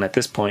uncomfortable. And at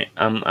this point,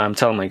 I'm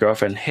telling my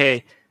girlfriend,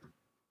 hey,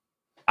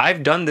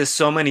 I've done this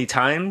so many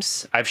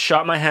times. I've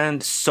shot my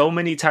hand so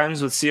many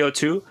times with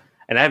CO2,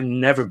 and I've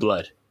never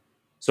bled.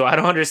 So I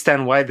don't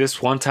understand why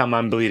this one time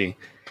I'm bleeding.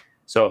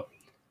 So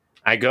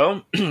I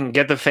go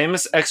get the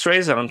famous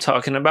x-rays that I'm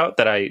talking about,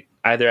 that I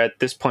either at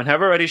this point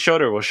have already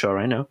showed or will show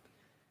right now.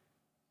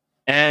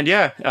 And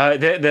yeah,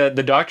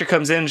 the doctor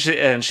comes in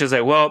and she's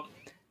like, well,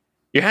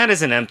 your hand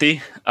isn't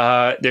empty.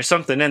 There's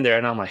something in there.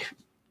 And I'm like,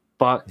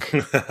 fuck.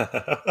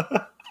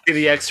 See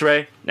the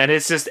x-ray, and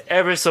it's just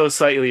ever so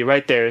slightly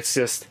right there. It's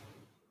just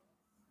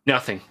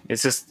nothing.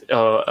 It's just it's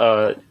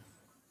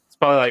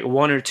probably like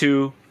 1 or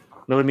 2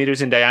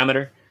 millimeters in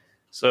diameter.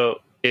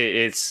 So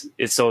it's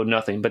so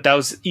nothing. But that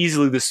was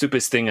easily the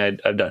stupidest thing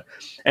I've done.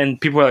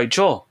 And people were like,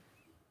 Joel,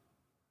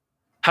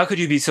 how could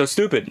you be so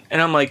stupid?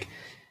 And I'm like,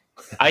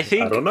 I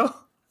think I don't know.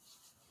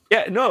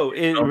 Yeah, no,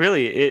 it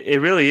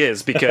really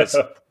is, because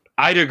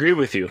I'd agree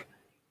with you.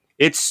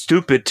 It's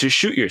stupid to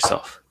shoot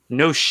yourself.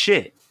 No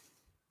shit.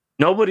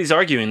 Nobody's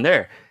arguing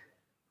there.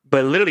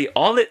 But literally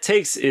all it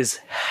takes is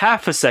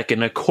half a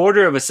second, a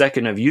quarter of a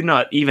second of you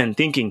not even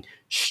thinking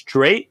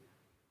straight.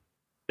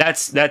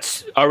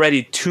 That's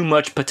already too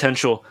much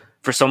potential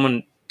for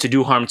someone to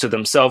do harm to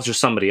themselves or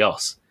somebody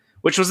else,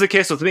 which was the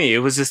case with me. It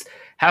was just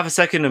half a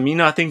second of me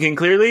not thinking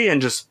clearly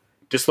and just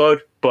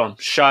load, boom,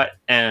 shot,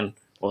 and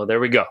well, there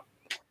we go.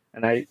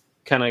 And I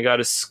kind of got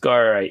a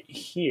scar right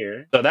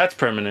here. So that's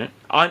permanent.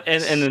 And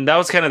then that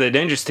was kind of the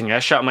dangerous thing. I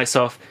shot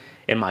myself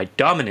in my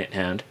dominant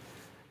hand.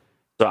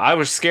 So I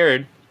was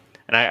scared,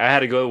 and I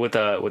had to go with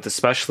a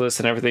specialist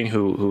and everything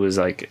who was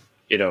like,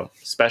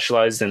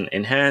 specialized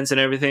in hands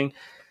and everything.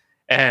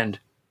 And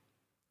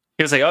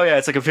he was like, oh yeah,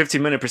 it's like a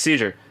 15-minute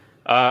procedure.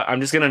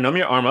 I'm just going to numb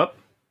your arm up,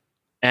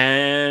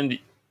 and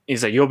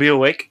he's like, you'll be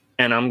awake,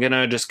 and I'm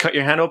gonna just cut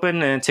your hand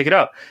open and take it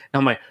out. And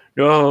I'm like,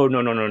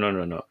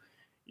 no.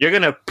 You're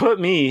gonna put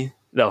me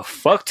the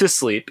fuck to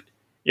sleep.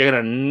 You're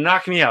gonna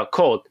knock me out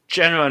cold,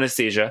 general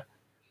anesthesia,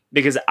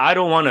 because I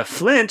don't want to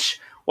flinch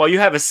while you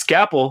have a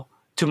scalpel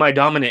to my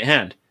dominant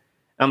hand.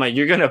 I'm like,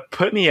 you're gonna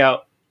put me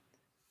out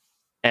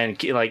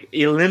and like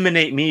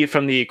eliminate me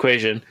from the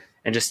equation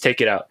and just take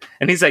it out.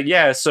 And he's like,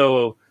 yeah.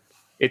 So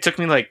it took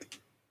me like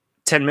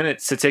 10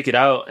 minutes to take it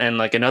out and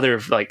like another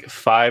like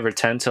 5 or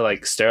 10 to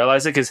like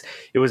sterilize it because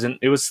it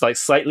was like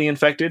slightly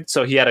infected.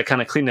 So he had to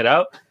kind of clean it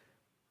out.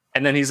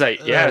 And then he's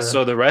like, yeah.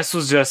 So the rest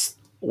was just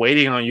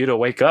waiting on you to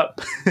wake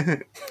up. Do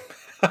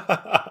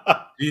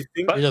you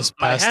think just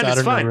my hand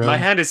is fine? My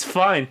hand is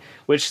fine,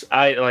 which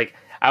I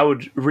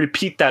would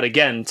repeat that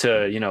again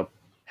to,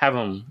 have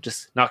him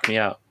just knock me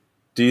out.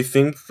 Do you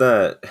think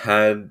that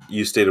had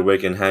you stayed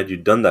awake and had you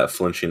done that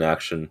flinching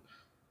action,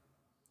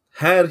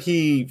 had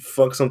he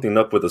fucked something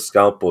up with a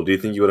scalpel, do you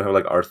think you would have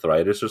like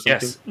arthritis or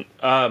something?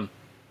 Yes.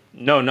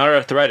 No, not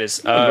arthritis.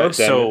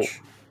 So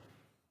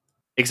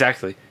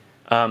exactly.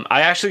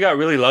 I actually got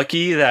really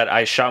lucky that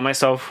I shot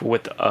myself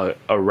with a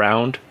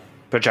round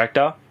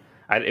projectile.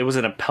 It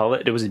wasn't a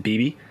pellet; it was a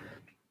BB.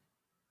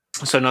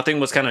 So nothing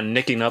was kind of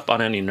nicking up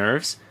on any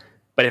nerves.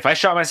 But if I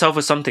shot myself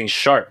with something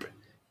sharp,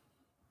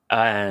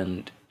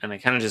 and I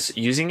kind of just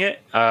using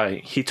it,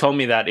 he told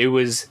me that it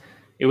was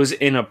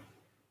in an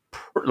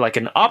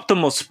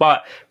optimal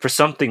spot for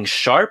something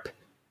sharp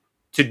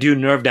to do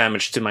nerve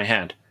damage to my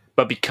hand.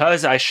 But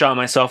because I shot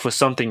myself with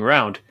something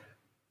round,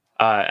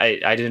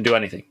 I didn't do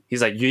anything.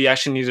 He's like, you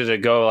actually needed to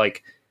go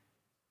like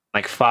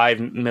 5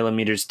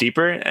 millimeters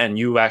deeper, and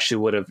you actually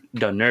would have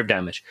done nerve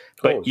damage.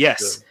 But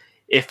yes,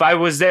 if I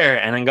was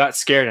there and I got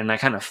scared and I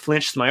kind of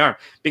flinched my arm,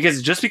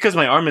 because just because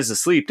my arm is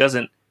asleep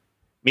doesn't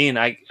mean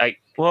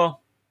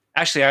well,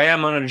 actually I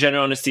am under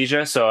general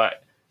anesthesia, so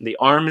the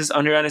arm is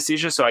under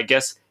anesthesia, so I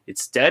guess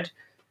it's dead.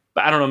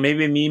 But I don't know,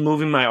 maybe me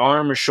moving my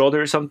arm or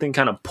shoulder or something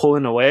kind of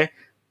pulling away.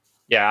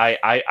 Yeah,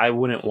 I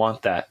wouldn't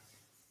want that.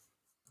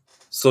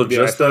 So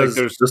just so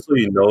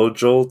you know,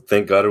 Joel,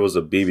 thank God it was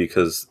a BB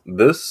because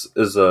this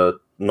is a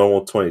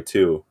normal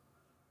 22.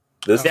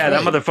 That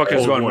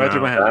motherfucker's going right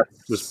through my hand.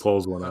 Just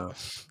pulls one out.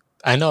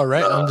 I know,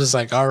 right? I'm just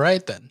like, all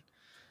right then.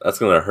 That's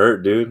gonna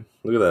hurt, dude.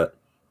 Look at that.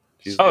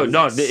 Jesus. Oh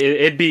no,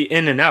 it'd be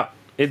in and out.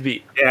 It'd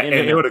be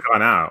it would have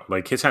gone out.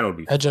 Like his hand would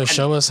be. Edjo,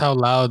 show us how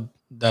loud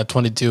that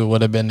 22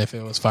 would have been if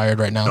it was fired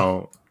right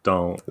now.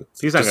 Don't.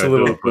 He's not gonna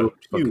do it, but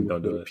fucking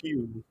don't do it.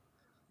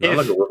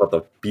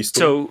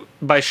 So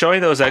by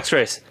showing those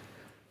X-rays,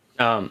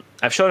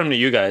 I've showed them to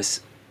you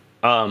guys,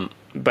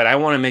 but I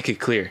want to make it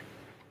clear.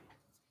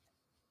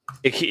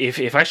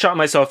 If I shot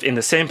myself in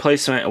the same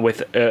placement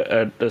with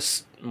a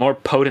more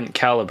potent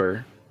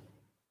caliber,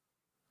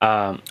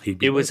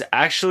 it was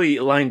actually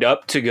lined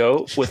up to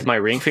go with my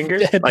ring finger.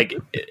 Like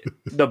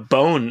the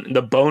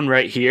bone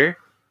right here,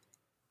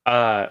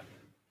 the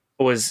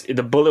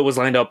bullet was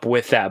lined up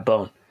with that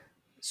bone.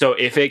 So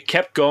if it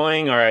kept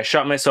going, or I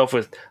shot myself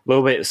with a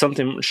little bit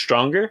something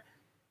stronger,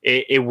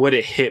 it would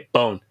have hit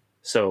bone.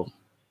 So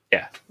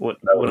yeah,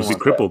 wouldn't be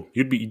crippled.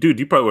 That.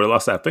 You probably would have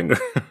lost that finger.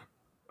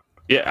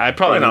 Yeah, I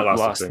probably not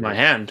lost my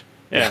hand.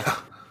 Yeah.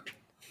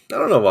 I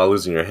don't know about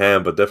losing your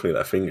hand, but definitely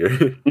that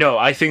finger. No,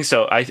 I think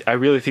so. I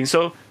really think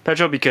so,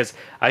 Pedro, because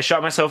I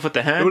shot myself with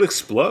the hand. It would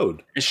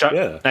explode.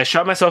 I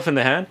shot myself in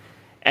the hand,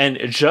 and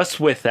just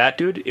with that,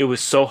 dude, it was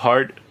so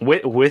hard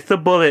with the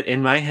bullet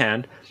in my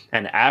hand,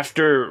 and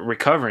after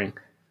recovering,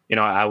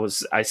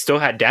 I still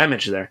had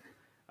damage there.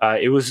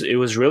 It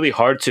was really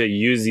hard to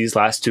use these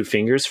last 2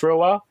 fingers for a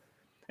while,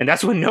 and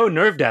that's with no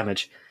nerve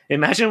damage.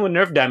 Imagine with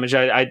nerve damage,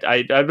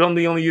 I'd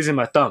only using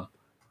my thumb.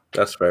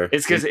 That's fair.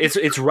 It's because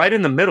it's right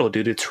in the middle,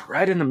 dude. It's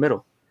right in the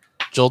middle.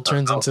 Joel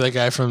turns into the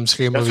guy from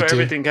Scream Movie 2. That's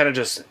where everything kind of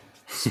just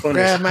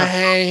grab my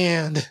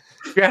hand.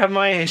 Grab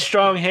my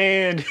strong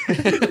hand.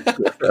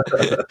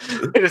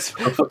 It just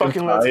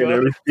fucking lets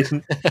go.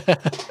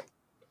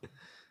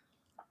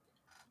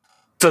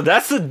 So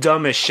that's the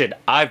dumbest shit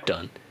I've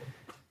done.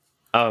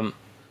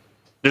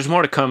 There's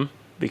more to come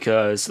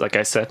because, like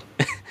I said,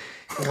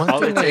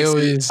 all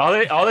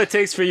it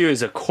takes for you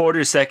is a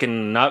quarter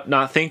second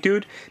not think,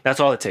 dude. That's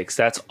all it takes.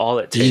 That's all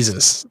it takes.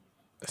 Jesus.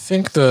 I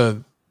think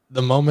the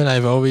moment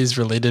I've always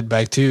related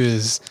back to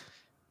is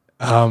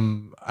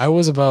I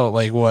was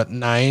about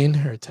 9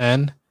 or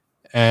 10,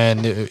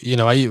 and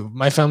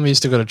my family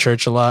used to go to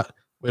church a lot.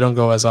 We don't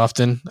go as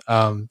often,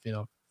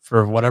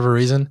 for whatever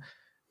reason.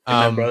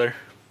 Amen, brother.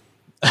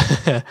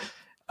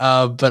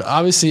 But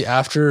obviously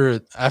after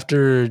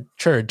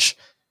church,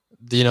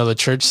 the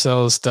church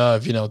sells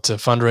stuff, to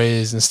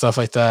fundraise and stuff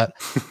like that.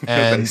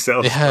 And they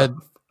sell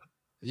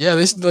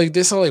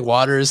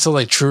water, sell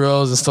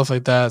churros and stuff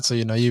like that. So,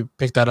 you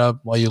pick that up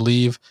while you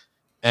leave.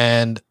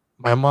 And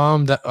my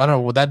mom,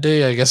 that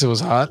day, I guess it was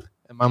hot.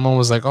 And my mom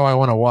was like, oh, I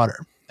want a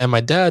water. And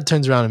my dad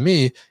turns around to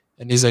me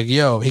and he's like,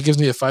 yo, he gives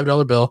me a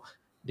 $5 bill.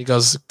 He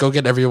goes, go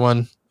get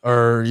everyone,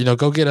 or,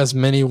 go get as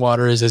many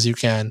waters as you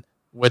can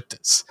with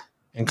this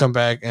and come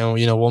back and,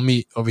 we'll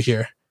meet over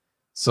here.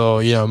 So,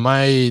 you know,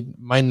 my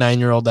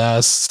 9-year-old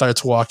ass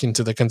starts walking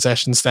to the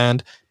concession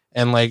stand,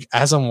 and like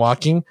as I'm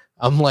walking,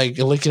 I'm like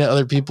looking at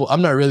other people.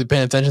 I'm not really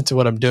paying attention to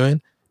what I'm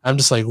doing. I'm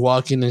just like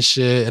walking and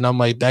shit, and I'm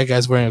like, that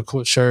guy's wearing a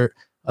cool shirt.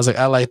 I was like,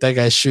 I like that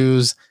guy's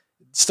shoes,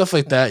 stuff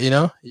like that. You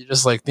know, you're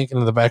just like thinking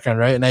in the background,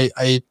 right? And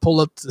I pull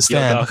up to the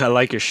stand. Yo, dog, I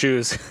like your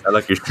shoes. I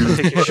like your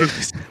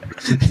shoes.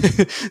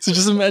 So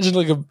just imagine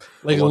like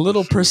a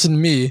little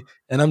person, me,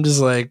 and I'm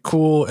just like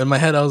cool. In my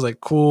head, I was like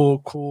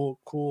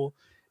cool.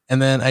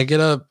 And then I get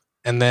up,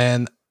 and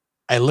then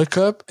I look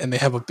up, and they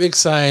have a big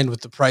sign with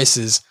the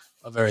prices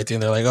of everything.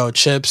 They're like, oh,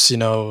 chips, you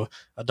know,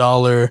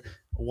 $1.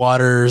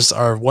 Waters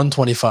are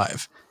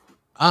 $1.25.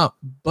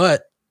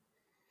 But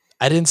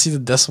I didn't see the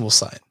decimal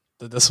sign,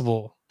 the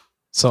decimal.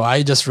 So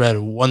I just read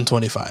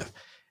 125.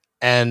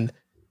 And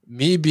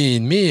me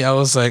being me, I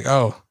was like,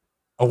 oh,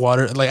 a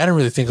water. Like, I didn't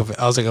really think of it.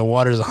 I was like, a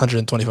water is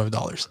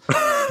 $125.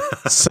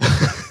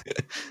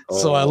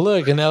 So I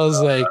look, and I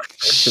was like,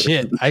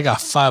 shit, I got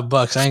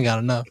 $5. I ain't got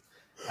enough.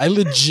 I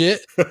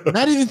legit,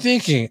 not even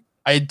thinking,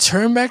 I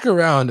turned back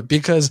around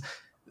because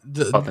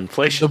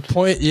inflation.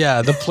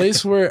 The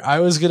place where I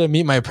was going to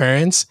meet my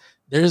parents,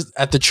 there's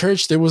at the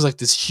church, there was like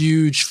this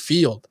huge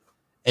field,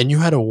 and you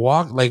had to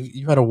walk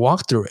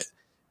through it.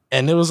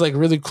 And it was like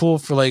really cool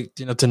for like,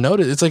 you know, to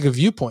notice. It's like a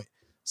viewpoint.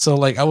 So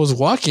like I was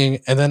walking,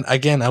 and then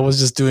again, I was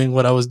just doing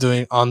what I was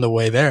doing on the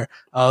way there.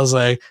 I was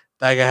like,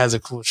 that guy has a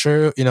cool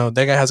shirt. You know,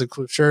 that guy has a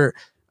cool shirt.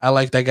 I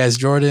like that guy's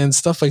Jordan,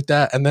 stuff like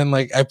that. And then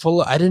like I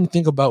didn't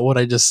think about what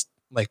I just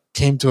like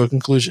came to a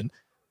conclusion.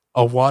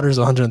 A water's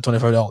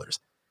 $125.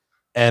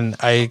 And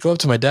I go up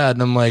to my dad,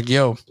 and I'm like,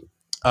 yo,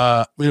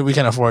 we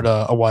can't afford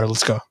a water.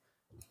 Let's go.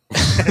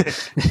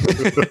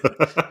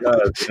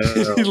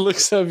 He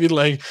looks at me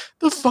like,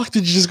 the fuck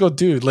did you just go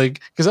do? Like,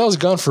 because I was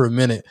gone for a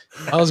minute.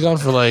 I was gone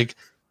for like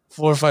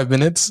 4 or 5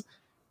 minutes.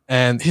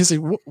 And he's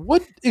like,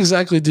 what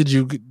exactly did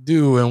you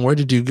do, and where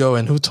did you go,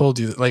 and who told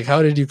you? Like,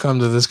 how did you come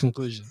to this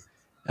conclusion?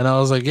 And I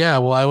was like, yeah,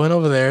 well, I went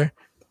over there,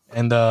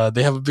 and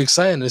they have a big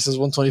sign that says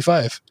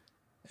 125.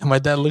 And my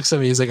dad looks at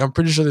me. He's like, I'm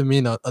pretty sure they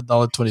mean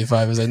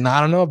 $1.25. He's like, nah,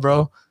 I don't know,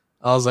 bro.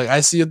 I was like,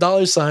 I see a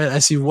dollar sign. I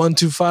see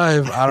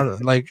 125. I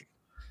don't like.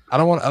 I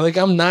don't want. Like,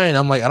 I'm 9.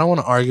 I'm like, I don't want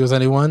to argue with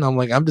anyone. I'm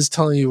like, I'm just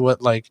telling you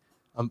what like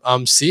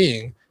I'm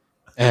seeing.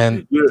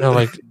 And they're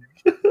like,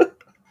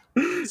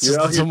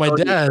 so my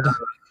dad.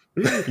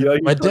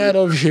 My dad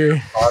over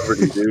here.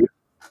 Poverty, dude.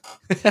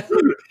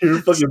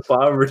 You're fucking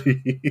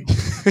poverty.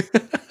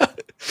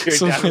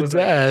 So my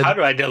dad. Like, how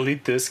do I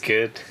delete this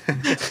kid?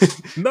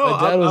 No,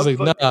 my dad was like,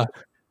 nah.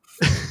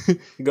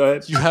 Go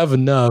ahead. You have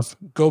enough.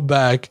 Go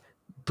back.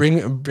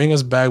 Bring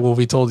us back what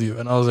we told you.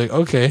 And I was like,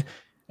 okay.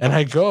 And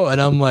I go, and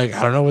I'm like,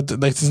 I don't know what.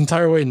 Like this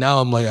entire way now,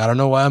 I'm like, I don't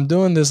know why I'm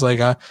doing this. Like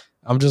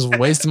I'm just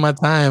wasting my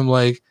time.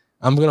 Like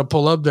I'm gonna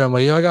pull up there. I'm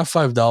like, yo, I got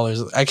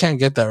 $5. I can't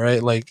get that,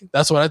 right? Like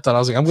that's what I thought. I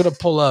was like, I'm gonna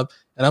pull up,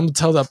 and I'm gonna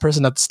tell that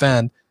person at the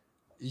stand,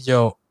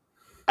 yo,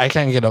 I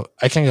can't get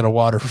a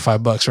water for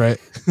 $5, right?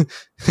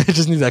 I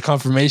just need that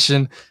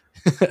confirmation.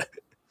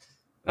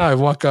 I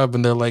walk up,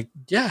 and they're like,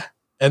 yeah.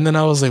 And then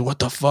I was like, what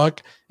the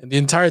fuck? And the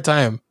entire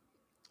time,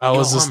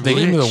 they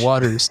gave me the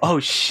waters. Oh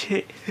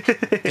shit.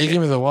 They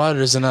gave me the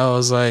waters, and I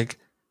was like,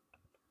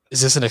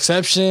 is this an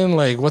exception?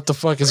 Like, what the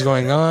fuck is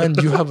going on?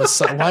 Why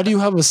do you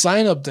have a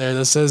sign up there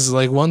that says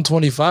like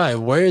 125?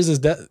 Where is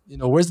this?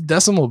 Where's the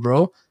decimal,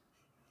 bro?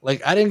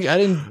 Like, I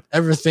didn't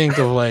ever think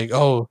of like,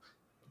 oh,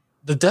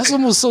 the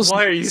decimal is so small.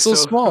 Why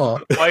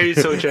are you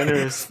so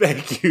generous?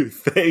 Thank you.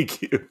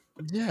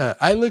 Yeah,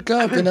 I look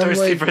up, and I'm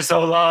like, for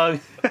so long.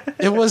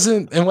 It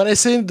wasn't. And when I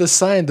say the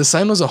sign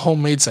was a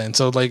homemade sign.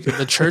 So like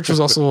the church was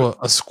also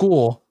a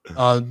school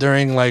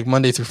during like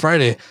Monday through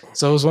Friday.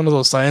 So it was one of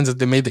those signs that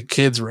they made the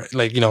kids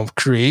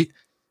create.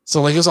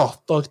 So like it was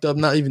all fucked up,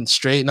 not even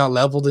straight, not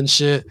leveled and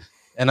shit.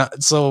 And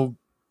so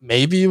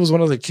maybe it was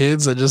one of the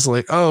kids that just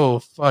like, oh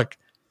fuck,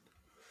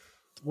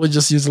 we'll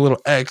just use a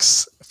little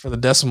X for the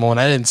decimal, and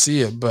I didn't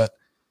see it, but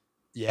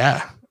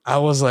yeah. I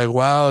was like,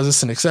 wow, is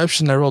this an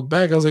exception? I rolled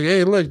back. I was like,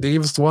 hey, look, they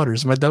gave us the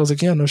waters. My dad was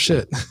like, yeah, no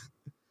shit.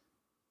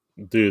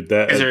 Dude,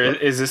 that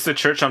is this the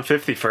church on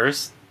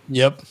 51st?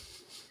 Yep.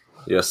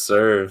 Yes,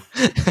 sir.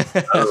 I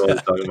don't know what you're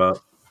talking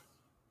about.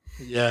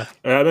 Yeah.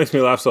 And that makes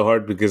me laugh so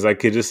hard because I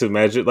could just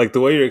imagine, like,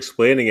 the way you're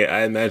explaining it,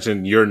 I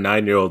imagine your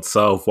 9-year-old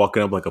self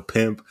walking up like a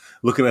pimp,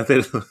 looking at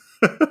it,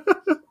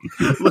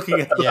 looking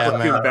at the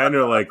fucking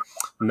banner like,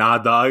 nah,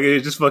 dog. And you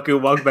just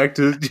fucking walk back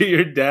to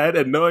your dad,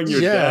 and knowing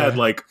your dad,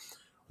 like,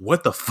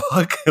 what the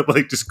fuck?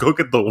 Like, just go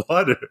get the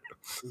water.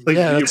 Like,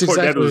 your poor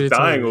dad was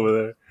dying over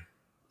there.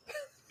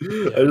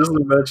 I just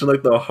imagine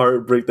like the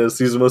heartbreak that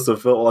Caesar must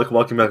have felt like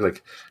walking back,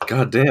 like,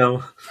 God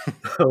damn,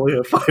 I only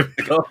have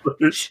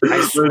 $5.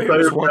 I swear it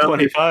was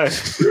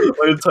 $125.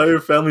 My entire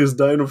family is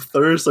dying of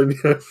thirst. I need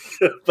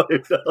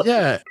 $5.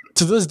 Yeah,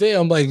 to this day,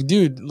 I'm like,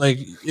 dude, like,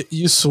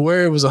 you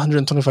swear it was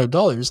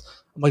 $125.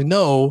 I'm like,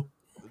 no,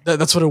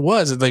 that's what it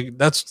was. Like,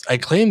 I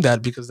claimed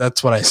that because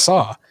that's what I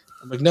saw.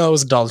 I'm like, no, it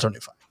was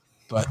 $1.25.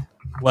 But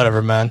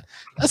whatever, man.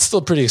 That's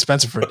still pretty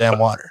expensive for a damn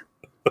water.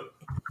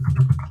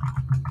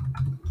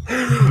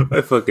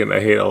 I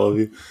hate all of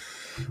you.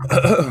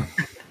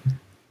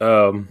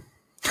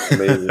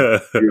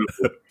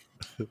 Beautiful.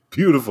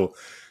 Beautiful.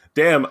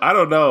 Damn, I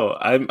don't know.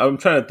 I'm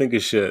trying to think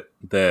of shit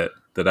that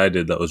I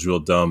did that was real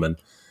dumb. And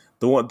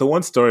the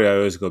one story I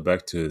always go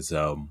back to is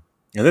and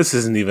this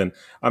isn't even.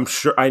 I'm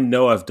sure I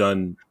know I've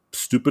done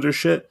stupider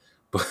shit,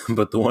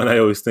 but the one I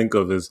always think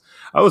of is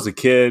I was a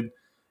kid.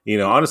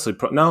 Honestly,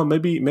 no,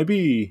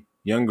 maybe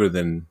younger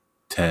than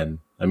 10.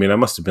 I mean, I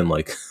must have been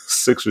like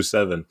 6 or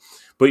 7.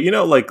 But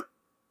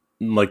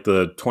like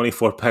the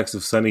 24 packs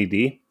of Sunny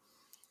D,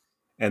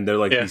 and they're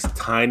like these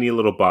tiny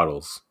little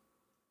bottles.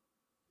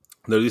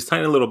 They're these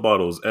tiny little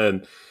bottles,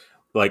 and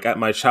like at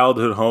my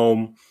childhood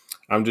home,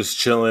 I'm just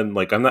chilling.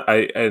 Like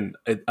I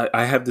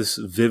have this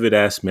vivid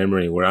ass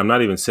memory where I'm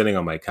not even sitting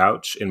on my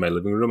couch in my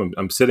living room.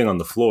 I'm sitting on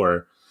the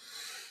floor,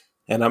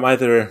 and I'm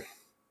either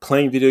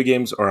playing video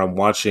games or I'm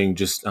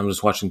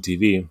just watching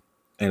TV,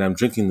 and I'm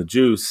drinking the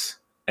juice,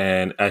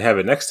 and I have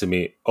it next to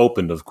me,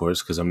 opened, of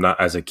course, because I'm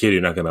not, as a kid,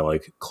 you're not gonna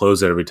like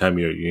close it every time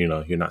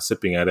you're not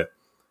sipping at it,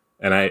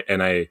 and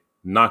I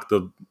knocked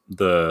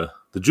the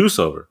juice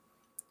over.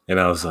 And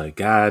I was like,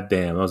 God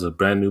damn, that was a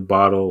brand new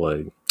bottle.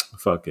 Like,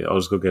 fuck it, I'll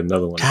just go get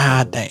another one.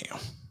 God damn.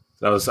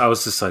 I was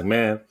just like,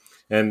 man,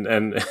 and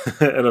and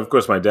of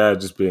course my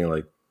dad just being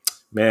like,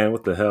 man,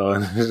 what the hell?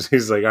 And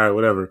he's like, all right,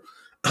 whatever.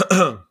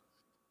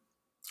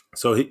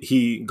 So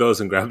he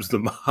goes and grabs the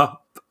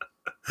mop.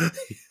 I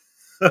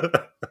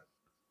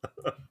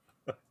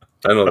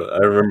know that. I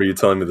remember you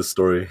telling me the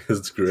story.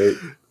 It's great.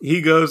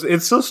 He goes,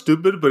 it's so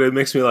stupid, but it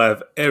makes me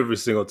laugh every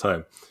single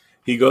time.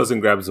 He goes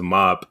and grabs a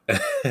mop,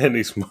 and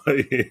he's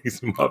mopping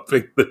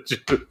the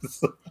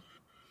juice.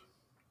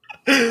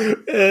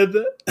 And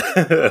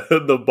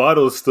the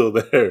bottle's still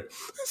there.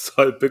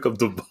 So I pick up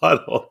the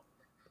bottle.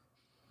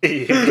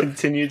 You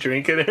continue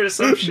drinking it or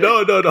some shit?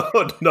 No.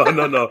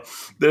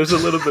 There's a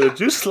little bit of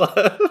juice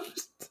left.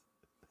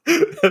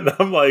 And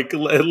I'm like,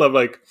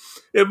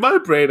 in my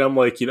brain, I'm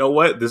like, you know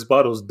what? This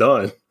bottle's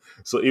done.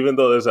 So even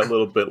though there's that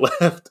little bit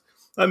left,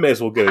 I may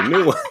as well get a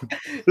new one.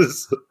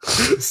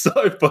 So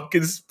I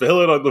fucking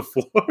spill it on the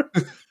floor.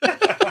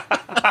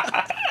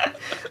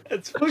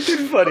 That's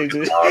fucking funny,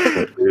 dude.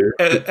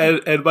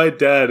 And my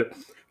dad,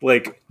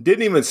 like,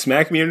 didn't even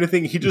smack me or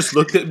anything. He just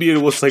looked at me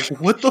and was like,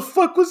 what the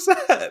fuck was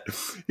that?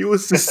 He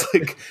was just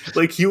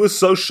like he was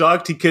so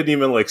shocked he couldn't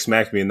even like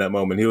smack me in that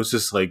moment. He was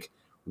just like,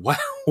 why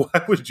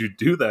would you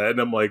do that? And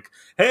I'm like,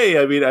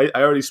 hey, I mean, I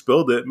already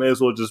spilled it. May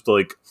as well just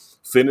like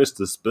finish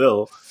the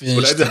spill.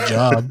 Finish the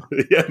job.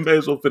 Yeah, may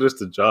as well finish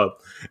the job.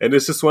 And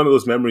it's just one of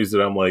those memories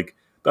that I'm like,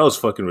 that was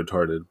fucking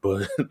retarded.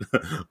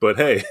 But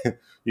hey,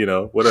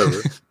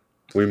 whatever.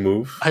 We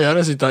move. I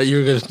honestly thought you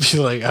were going to be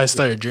like, I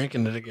started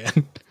drinking it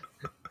again.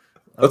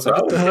 That's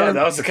what that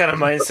was the kind of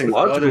mindset.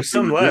 Oh, there's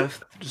some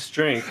left. Just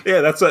drink.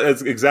 Yeah, that's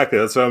exactly.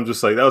 That's why I'm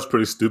just like, that was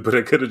pretty stupid.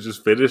 I could have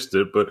just finished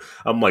it, but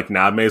I'm like,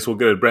 nah, I may as well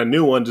get a brand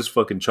new one. Just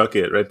fucking chuck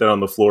it right there on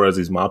the floor as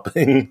he's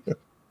mopping.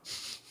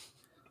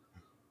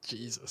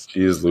 Jesus.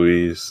 Jeez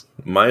Louise.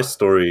 My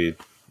story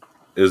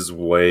is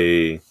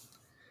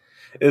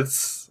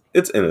it's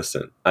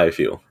innocent, I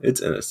feel.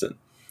 It's innocent.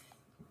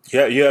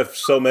 Yeah, you have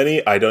so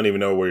many, I don't even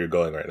know where you're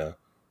going right now.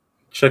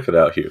 Check it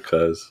out here,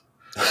 cuz.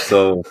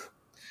 So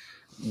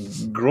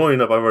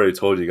growing up, I've already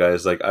told you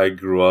guys, like I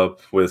grew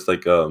up with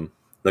like a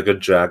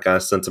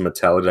jackass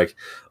sentimentality. Like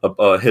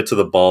a hit to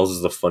the balls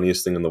is the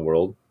funniest thing in the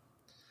world.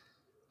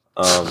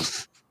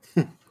 And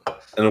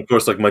of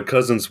course, like my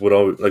cousins would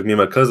always, like me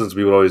and my cousins,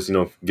 we would always,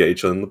 get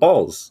each other in the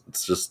balls.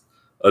 It's just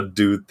a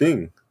dude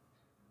thing,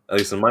 at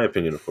least in my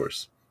opinion, of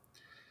course.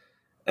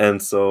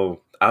 And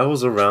so I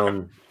was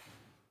around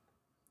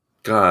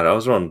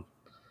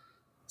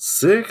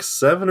 6,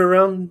 7,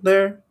 around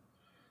there.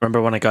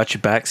 Remember when I got you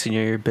back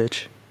senior year,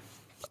 bitch?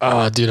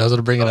 Oh, dude, I was going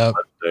to bring it up.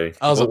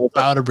 I was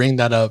about to bring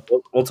that up.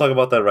 We'll talk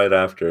about that right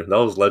after. That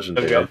was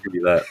legendary. Okay. I'll give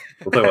you that.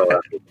 We'll talk about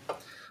that after.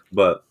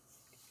 But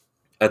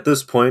at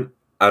this point,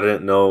 I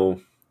didn't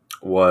know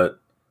what...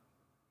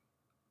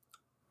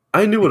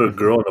 I knew what a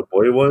girl and a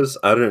boy was.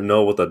 I didn't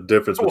know what the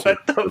difference between a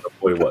girl and a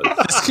boy was.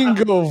 This can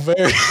go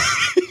very...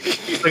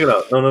 Check it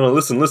out. No.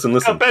 Listen. No,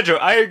 Pedro,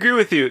 I agree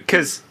with you,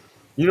 because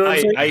you know what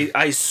I'm saying?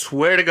 I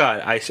swear to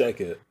God, I check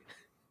it.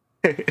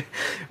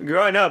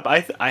 Growing up,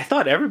 I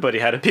thought everybody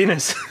had a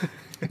penis.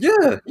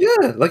 Yeah.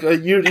 Like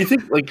you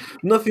think like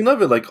nothing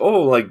of it. Like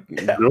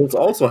girls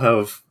also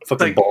have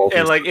fucking balls.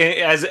 And like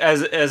as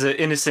an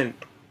innocent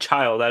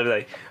child, I'd be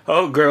like,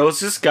 oh,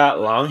 girls just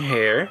got long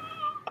hair.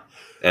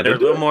 And they're a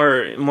little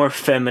more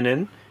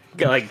feminine,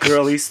 got like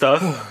girly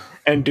stuff,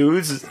 and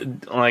dudes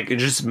like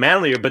just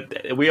manlier.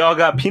 But we all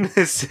got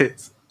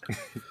penises.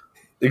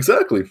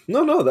 Exactly.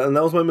 No,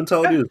 that was my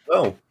mentality as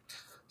well.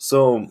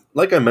 So,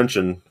 like I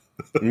mentioned,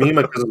 me and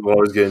my cousins would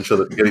always get each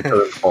other in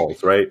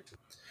balls, right?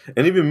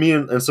 And even me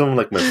and someone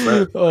like my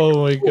friend.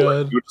 Oh my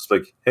God. We were just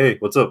like, hey,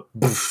 what's up?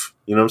 Boof.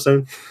 You know what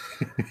I'm saying?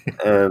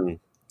 And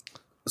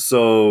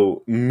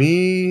so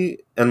me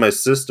and my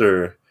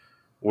sister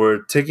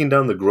were taking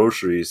down the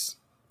groceries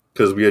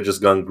because we had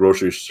just gone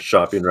grocery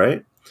shopping,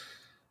 right?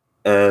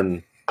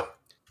 And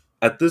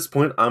at this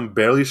point, I'm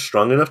barely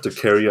strong enough to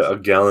carry a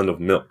gallon of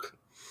milk.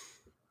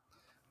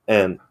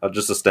 and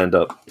just to stand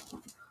up.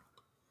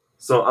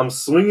 So I'm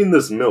swinging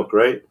this milk,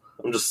 right?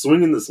 I'm just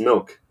swinging this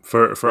milk.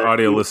 For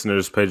audio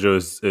listeners, Pedro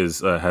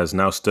has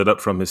now stood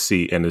up from his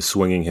seat and is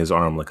swinging his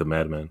arm like a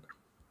madman.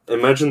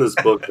 Imagine this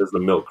book as the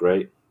milk,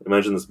 right?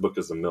 Imagine this book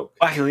as the milk.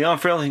 Wacky Leon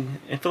Frilling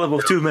and Philip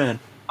of Two Men.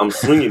 I'm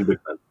swinging, big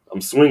man.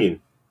 I'm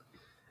swinging.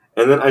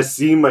 And then I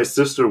see my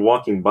sister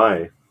walking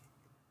by.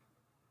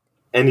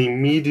 And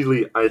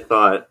immediately I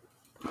thought,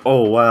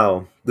 oh,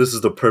 wow, this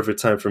is the perfect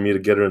time for me to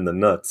get her in the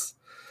nuts.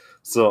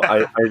 So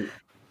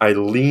I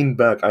lean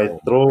back. I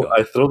throw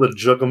the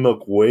jug of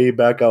milk way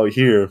back out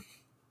here.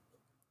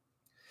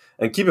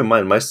 And keep in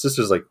mind, my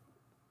sister's like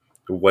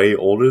way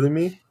older than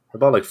me.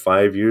 About like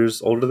 5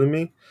 years older than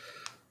me.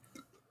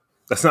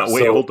 That's not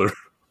way older.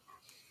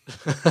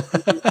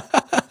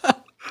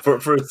 For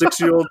a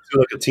 6-year-old to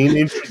like a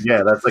teenager,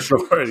 yeah, that's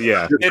like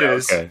yeah. It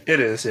is. Okay.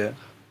 It is, yeah.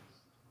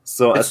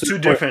 So it's two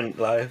different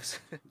lives.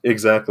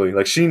 Exactly.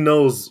 Like she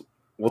knows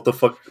what the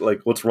fuck,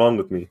 like what's wrong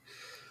with me.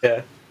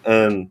 Yeah.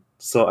 And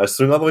so I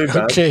swing all the way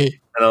back, and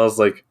I was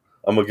like,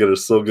 I'm gonna get her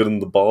so good in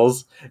the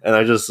balls, and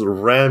I just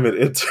ram it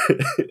into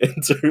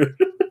her.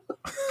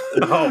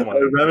 Oh my!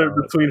 I ram it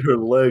between her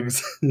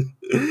legs,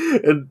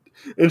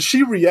 and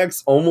she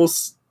reacts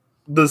almost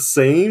the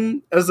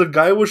same as a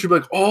guy would. She'd be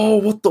like, "Oh,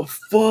 what the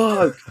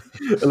fuck!"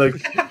 And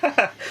like,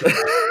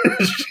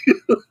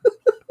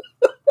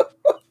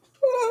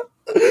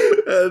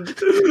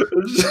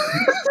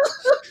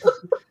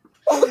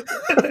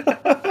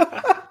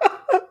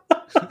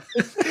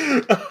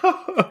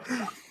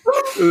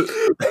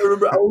 I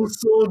remember I was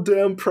so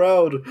damn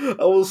proud.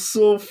 I was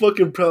so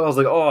fucking proud. I was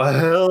like, "Oh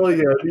hell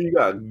yeah, you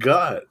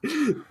got."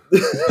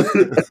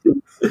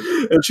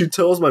 And she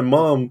tells my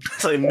mom,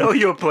 "It's like, know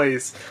your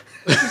place."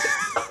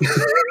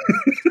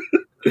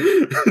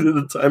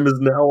 The time is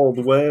now,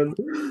 old man.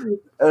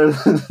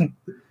 And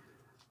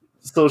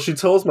so she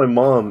tells my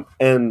mom,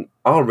 and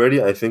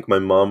already I think my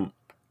mom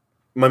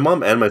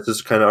and my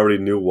sister kind of already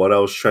knew what I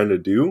was trying to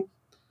do,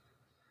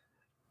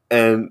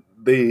 and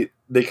they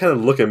kind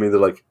of look at me. They're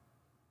like,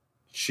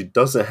 she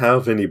doesn't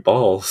have any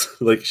balls.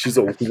 Like, she's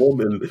a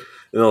woman.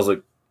 And I was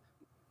like,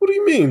 what do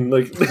you mean?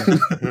 Like,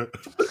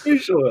 you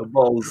should have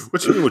balls.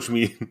 What you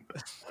mean?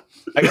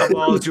 I got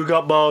balls, you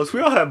got balls, we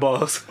all have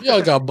balls. We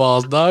all got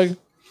balls, dog.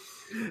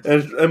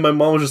 And my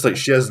mom was just like,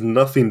 she has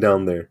nothing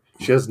down there.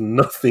 She has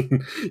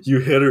nothing. You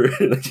hit her,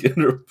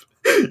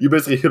 you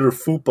basically hit her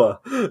fupa.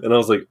 And I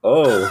was like,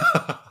 oh,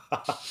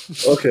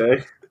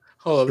 okay.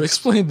 Hold up,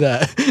 explain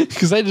that.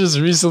 Because I just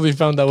recently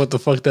found out what the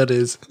fuck that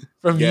is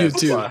from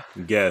YouTube.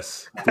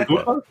 Yes.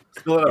 Spell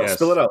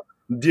it out.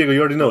 Diego, you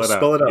already know.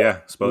 Spell it out.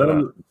 Yeah, spell it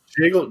out.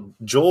 Diego,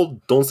 Joel,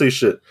 don't say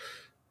shit.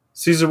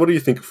 Caesar, what do you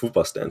think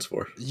fupa stands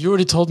for? You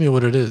already told me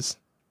what it is.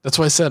 That's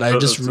why I said I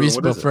just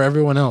respelled for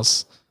everyone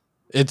else.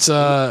 It's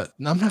no,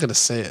 I'm not gonna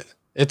say it.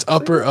 It's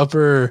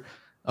upper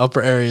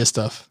area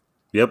stuff.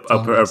 Yep,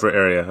 upper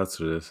area. That's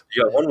what it is.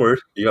 You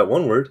got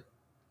one word.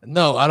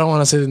 No, I don't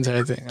want to say the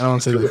entire thing. I don't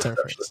want to say the entire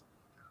phrase.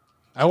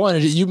 I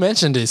wanted you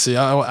mentioned it, so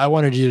I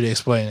wanted you to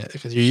explain it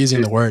because you're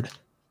using the word.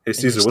 Hey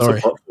Caesar, what's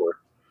a butt for?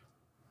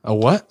 A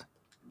what?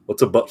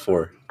 What's a butt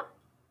for?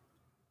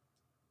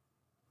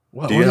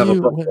 What, do you have a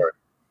butt for?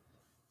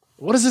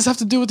 What does this have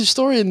to do with your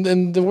story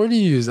and the word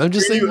you use? I'm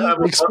just saying,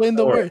 explain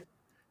the word.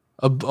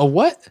 A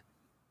what?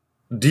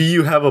 Do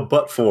you have a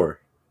butt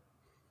for?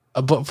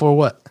 A butt for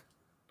what?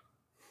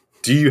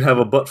 Do you have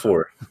a butt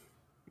for?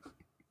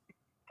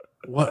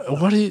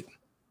 What do you?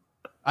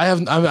 I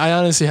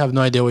honestly have no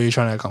idea what you're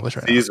trying to accomplish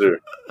right Caesar,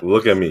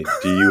 look at me.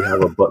 Do you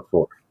have a butt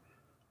for?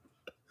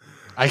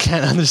 I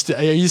can't understand.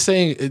 Are you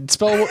saying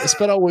spell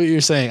out what you're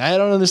saying? I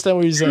don't understand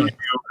what you're saying. Do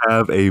you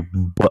have a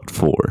butt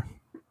for?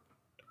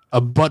 A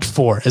butt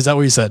for? Is that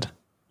what you said?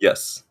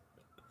 Yes.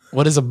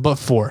 What is a butt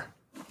for?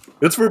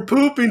 It's for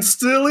pooping,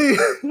 Stilly.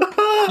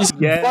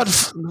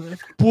 Yes.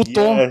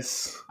 Puto.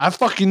 Yes. I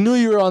fucking knew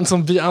you were on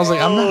some video. I was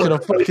like, I'm not gonna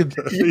fucking.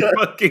 He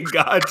fucking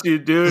got you,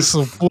 dude.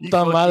 Some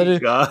puta madre.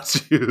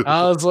 Got you.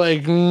 I was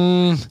like,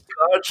 I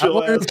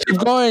wanted to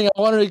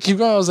keep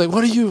going. I was like,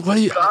 what are you? Got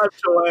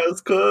your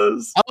ass,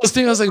 cuz. I was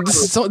thinking, I was like,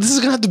 this is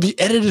gonna have to be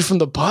edited from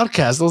the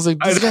podcast. I was like,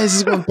 this guy's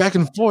just going back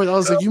and forth. I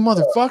was like, you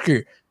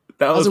motherfucker.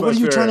 I was like, what are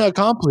you trying to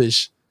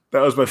accomplish? That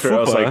was my fear.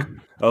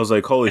 I was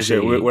like, holy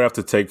shit, we have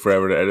to take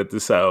forever to edit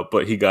this out.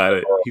 But he got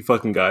it. He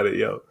fucking got it,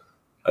 yo.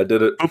 I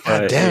did it.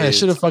 God damn, I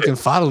should have fucking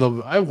fought a little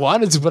bit. I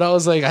wanted to, but I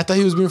was like, I thought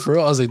he was being for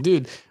real. I was like,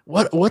 dude,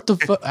 what the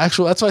fuck?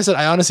 Actually, that's why I said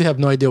I honestly have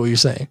no idea what you're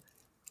saying.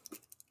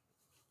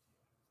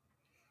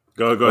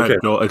 Go ahead.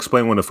 No,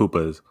 explain what a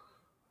fupa is.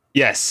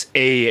 Yes,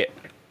 a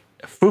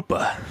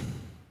fupa.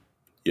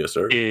 Yes,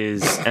 sir.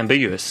 Is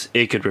ambiguous.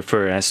 It could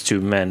refer as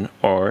to men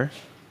or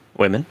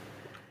women.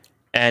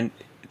 And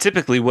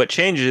typically what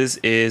changes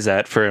is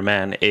that for a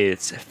man,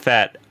 it's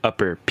fat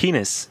upper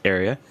penis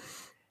area.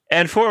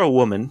 And for a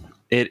woman,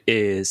 it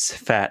is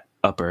fat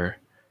upper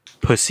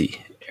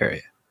pussy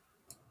area.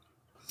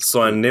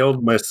 So I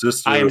nailed my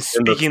sister. I am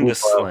speaking the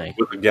slang.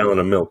 With a gallon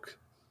of milk.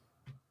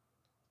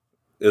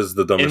 Is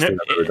the dumbest thing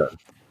I've ever done.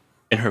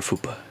 In her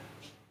fupa.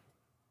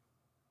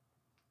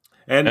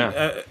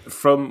 And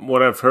from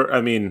what I've heard,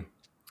 I mean,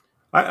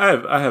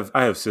 I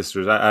have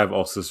sisters. I have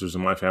all sisters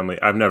in my family.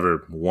 I've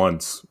never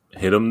once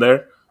hit them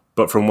there,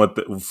 but from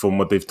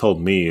what they've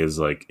told me is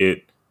like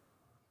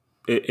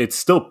it's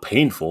still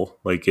painful.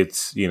 Like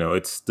it's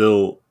it's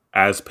still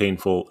as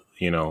painful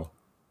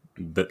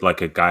that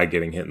like a guy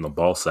getting hit in the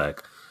ball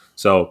sack.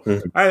 So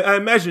I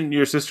imagine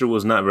your sister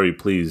was not very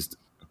pleased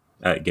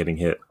at getting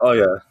hit. Oh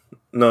yeah,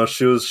 no,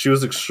 she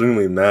was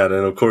extremely mad,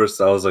 and of course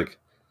I was like,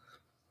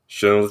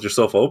 shouldn't let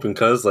yourself open,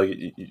 cuz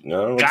like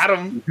got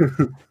him.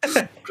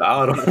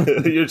 Got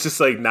him. You're just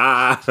like,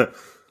 nah.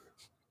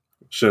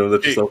 Shouldn't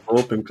let yourself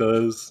open,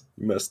 cuz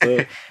you messed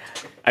up.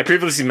 I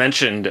previously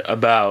mentioned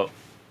about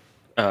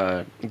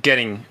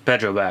getting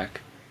Pedro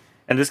back,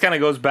 and this kind of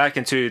goes back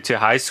into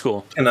high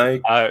school. Can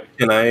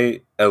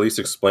I at least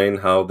explain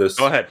how this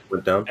go ahead.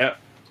 went down? Yeah.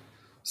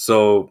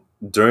 So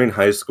during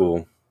high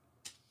school,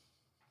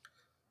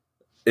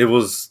 it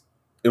was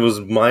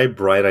my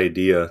bright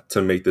idea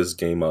to make this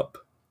game up.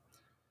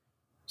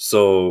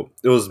 So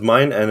it was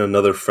mine and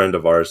another friend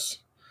of ours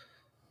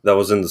that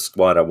was in the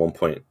squad at one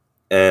point.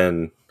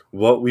 And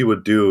what we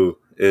would do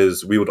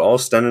is we would all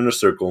stand in a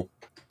circle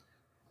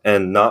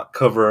and not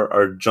cover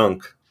our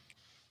junk,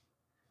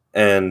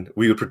 and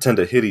we would pretend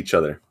to hit each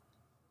other.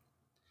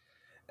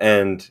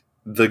 And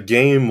the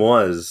game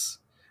was,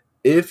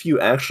 if you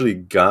actually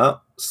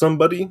got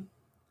somebody,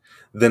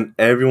 then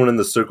everyone in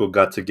the circle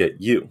got to get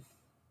you.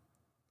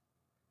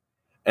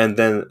 And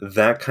then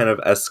that kind of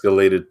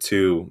escalated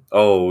to,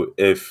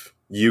 if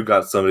you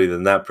got somebody,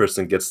 then that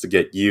person gets to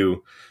get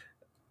you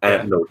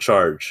at no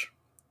charge.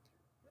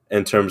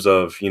 In terms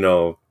of,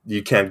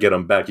 you can't get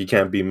them back. You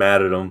can't be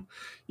mad at them.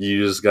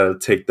 You just got to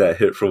take that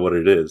hit for what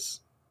it is.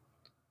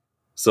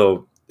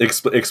 So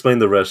explain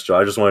the rest, Joe.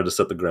 I just wanted to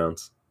set the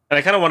grounds. And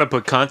I kind of want to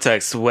put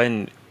context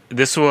when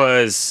this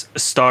was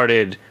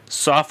started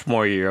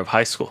sophomore year of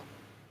high school.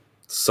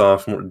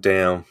 Sophomore,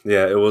 damn.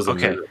 Yeah, it was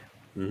okay.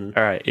 Mm-hmm.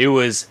 All right. It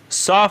was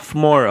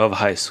sophomore of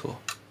high school,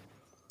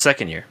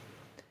 second year.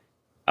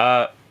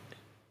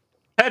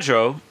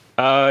 Pedro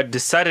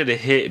decided to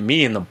hit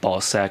me in the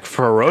ball sack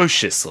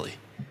ferociously.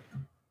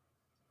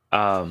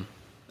 I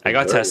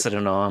got tested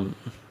and all.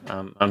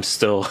 I'm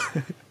still.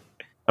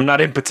 I'm not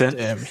impotent.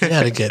 Damn, he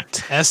had to get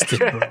tested,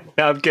 bro.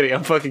 No, I'm kidding.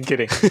 I'm fucking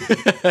kidding.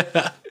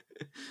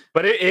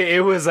 But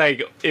it was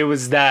like, it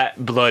was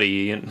that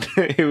bloody and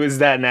it was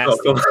that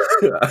nasty.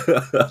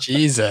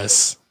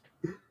 Jesus.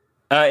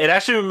 It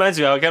actually reminds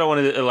me, I kind of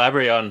wanted to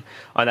elaborate on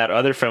that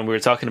other friend we were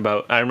talking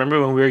about. I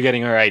remember when we were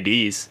getting our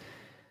IDs,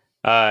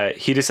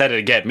 he decided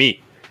to get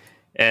me.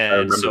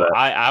 And so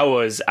I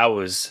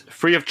was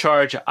free of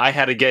charge. I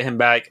had to get him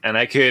back, and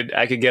I could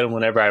get him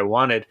whenever I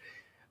wanted.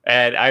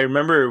 And I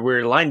remember we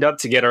were lined up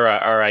to get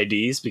our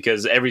IDs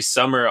because every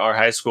summer our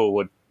high school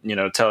would,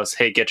 tell us,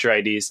 hey, get your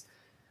IDs,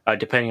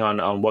 depending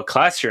on what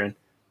class you're in.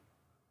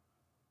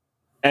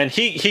 And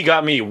he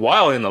got me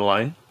while in the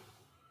line.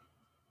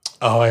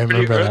 Oh, I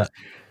remember that.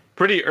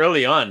 Pretty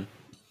early on.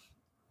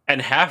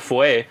 And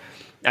halfway,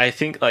 I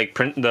think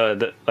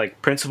the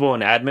principal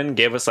and admin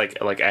gave us like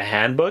a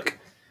handbook.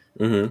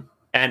 Mm-hmm.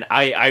 And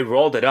I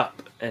rolled it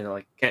up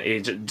and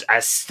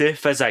as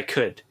stiff as I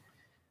could.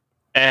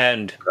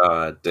 And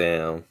God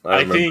damn.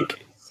 I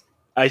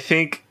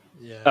think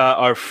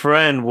our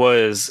friend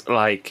was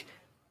like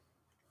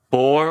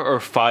 4 or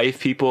 5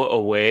 people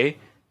away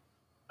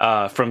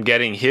from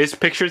getting his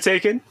picture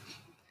taken.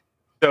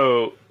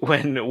 So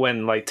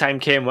when like time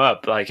came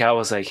up, like I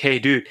was like, hey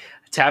dude,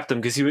 I tapped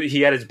him because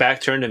he had his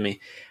back turned to me,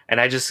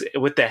 and I just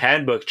with the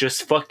handbook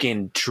just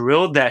fucking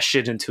drilled that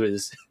shit into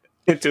his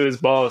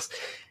balls.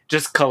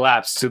 Just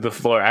collapsed to the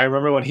floor. I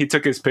remember when he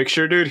took his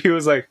picture, dude, he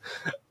was like,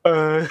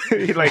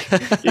 he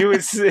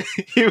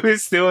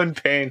was still in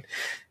pain.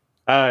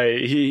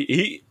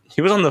 He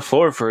was on the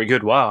floor for a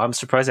good while. I'm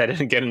surprised I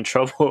didn't get in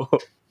trouble.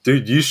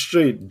 Dude, you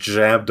straight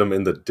jabbed him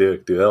in the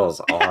dick, dude. That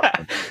was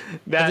awesome. And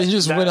then you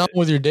just went on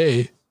with your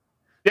day.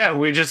 Yeah,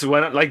 we just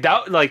went like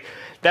that. Like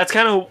that's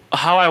kind of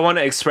how I want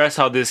to express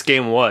how this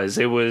game was.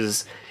 It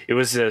was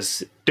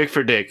just dick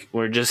for dick.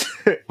 We're just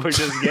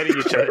getting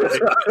each other.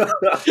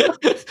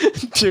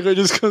 Chico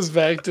just comes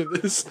back to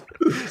this.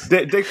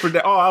 Dick for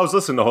dick. Oh, I was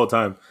listening the whole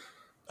time.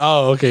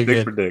 Oh, okay, dick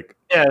good. for dick.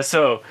 Yeah,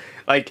 so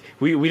like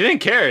we didn't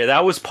care.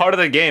 That was part of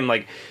the game.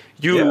 Like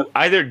you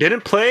either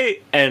didn't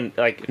play and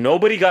like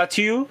nobody got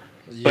to you,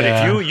 but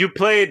if you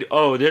played,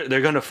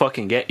 they're gonna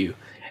fucking get you,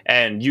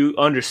 and you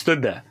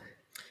understood that.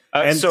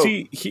 And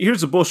see,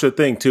 here's the bullshit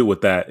thing too with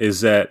that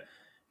is that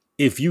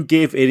if you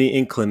gave any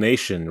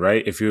inclination,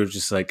 right? If you're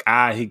just like,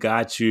 he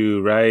got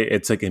you, right?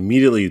 It's like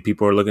immediately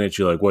people are looking at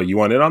you like, what, you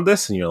want in on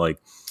this? And you're like,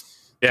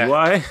 do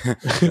I?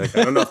 Like,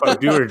 I don't know if I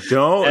do or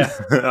don't. Yeah.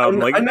 I'm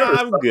like,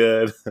 I'm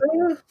good.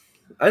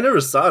 I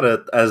never saw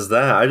it as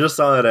that. I just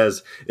saw it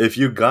as if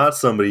you got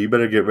somebody, you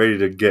better get ready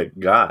to get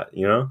got,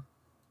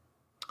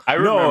 I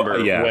remember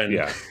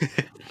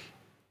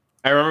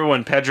I remember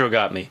when Pedro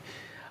got me.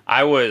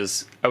 I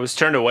was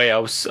turned away. I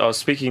was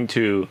speaking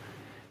to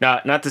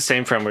not the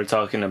same friend we're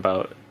talking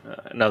about,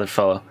 another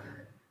fellow.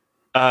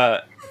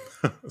 And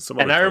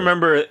I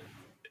remember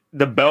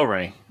the bell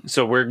rang.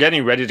 So we're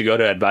getting ready to go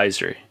to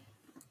advisory,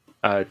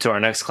 to our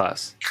next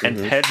class, and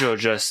Pedro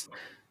just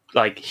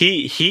like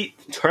he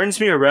turns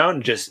me around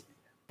and just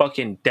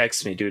fucking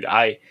decks me, dude.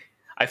 I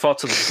fall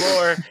to the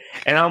floor,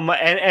 and I'm like,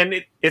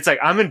 and it's like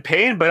I'm in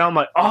pain, but I'm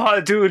like,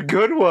 oh, dude,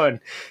 good one.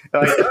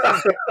 Like,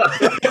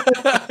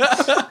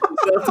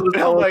 That's what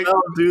it's all like,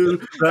 about,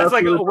 dude.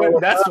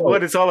 That's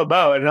what it's all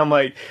about. And I'm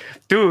like,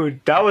 dude,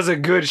 that was a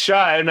good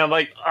shot. And I'm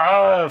like,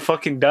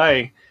 fucking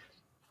dying.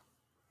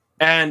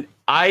 And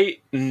I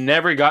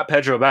never got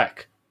Pedro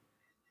back.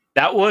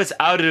 That was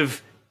out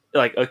of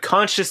like a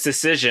conscious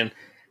decision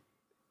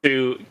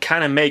to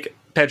kind of make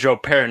Pedro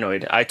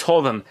paranoid. I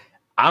told him,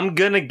 I'm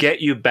gonna get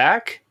you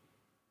back,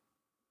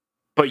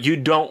 but you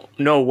don't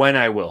know when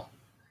I will.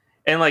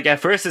 And like at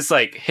first it's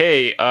like,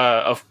 hey,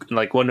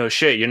 like, well, no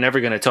shit, you're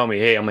never gonna tell me,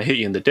 hey, I'm gonna hit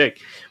you in the dick.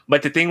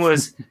 But the thing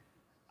was,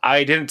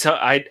 I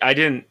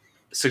didn't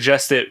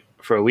suggest it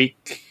for a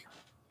week,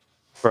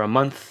 for a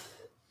month,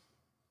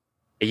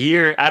 a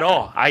year at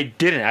all. I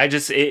didn't.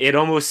 It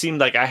almost seemed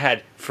like I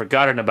had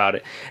forgotten about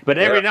it. But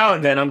every now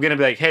and then I'm gonna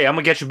be like, hey, I'm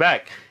gonna get you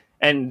back.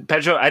 And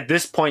Pedro at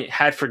this point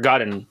had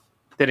forgotten,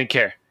 didn't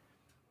care.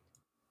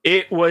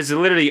 It was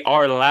literally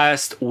our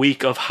last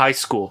week of high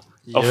school.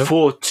 Yep. A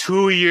full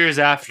 2 years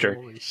after,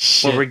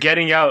 when we're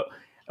getting out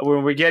of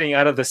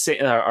the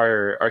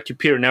our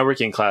computer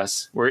networking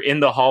class, we're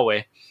in the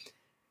hallway,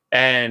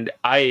 and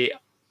I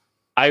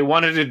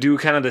wanted to do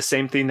kind of the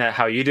same thing that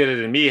how you did it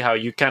to me, how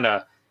you kind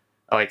of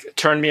like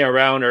turned me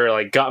around or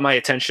like got my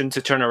attention to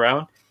turn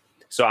around.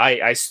 So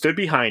I stood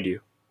behind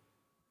you.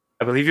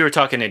 I believe you were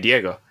talking to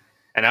Diego,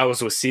 and I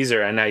was with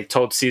Caesar, and I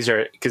told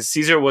Caesar because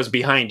Caesar was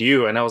behind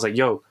you, and I was like,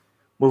 "Yo,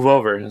 move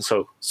over," and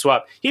so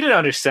swap. He didn't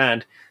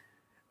understand.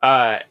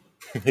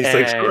 He's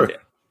like, sure.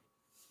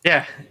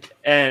 Yeah.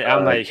 And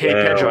I'm like, hey,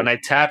 Pedro, and I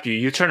tapped you.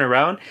 You turn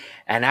around,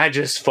 and I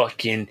just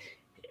fucking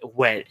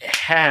went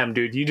ham,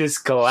 dude. You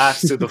just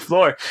collapsed to the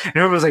floor. And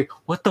everyone's like,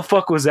 what the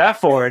fuck was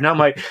that for? And I'm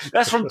like,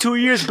 that's from 2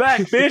 years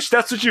back, bitch.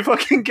 That's what you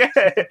fucking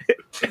get.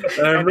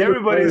 And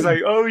everybody's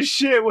like, oh,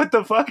 shit, what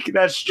the fuck?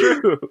 That's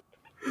true.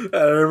 And I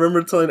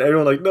remember telling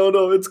everyone, like,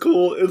 no, it's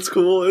cool. It's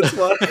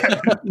fine.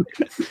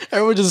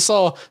 Everyone just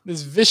saw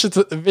this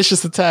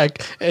vicious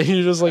attack, and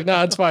you're just like,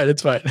 nah, it's fine.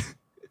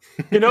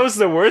 You know what's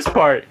the worst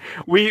part?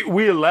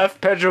 We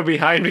left Pedro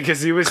behind because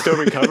he was still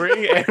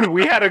recovering, and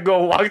we had to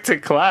go walk to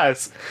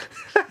class.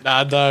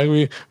 Nah, dog,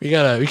 we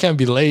can't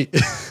be late.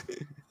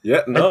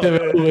 Yeah, no.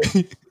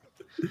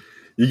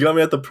 You got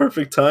me at the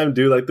perfect time,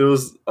 dude. Like, there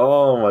was,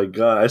 oh my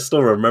god, I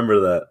still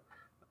remember that.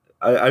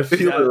 I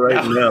feel it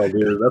right now,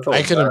 dude. That's all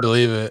I couldn't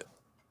believe it,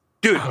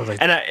 dude.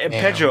 Like, and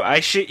Pedro, I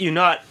shit you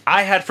not,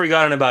 I had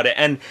forgotten about it,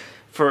 and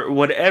for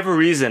whatever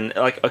reason,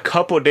 like a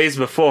couple of days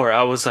before,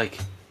 I was like,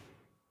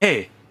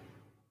 "Hey,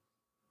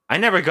 I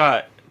never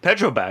got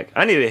Pedro back.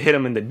 I need to hit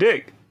him in the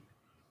dick."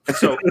 And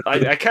so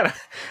I kind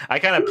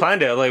of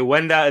planned it, like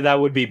when that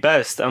would be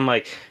best. I'm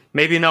like,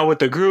 maybe not with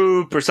the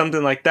group or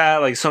something like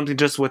that, like something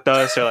just with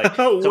us, or like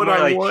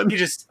somewhere like you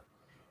just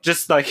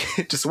like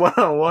just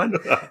one-on-one.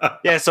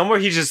 Yeah, somewhere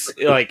he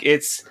just like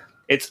it's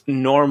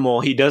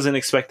normal. He doesn't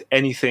expect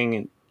anything,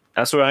 and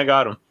that's where I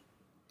got him.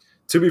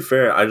 To be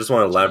fair, I just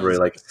want to elaborate.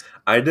 Like,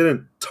 I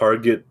didn't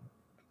target.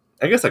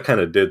 I guess I kind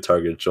of did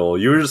target Joel.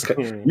 You just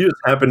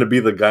happened to be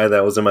the guy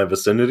that was in my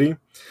vicinity.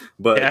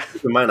 But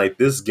keep in mind, like,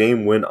 this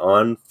game went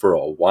on for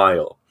a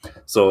while.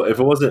 So if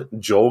it wasn't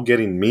Joel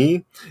getting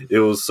me, it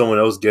was someone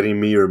else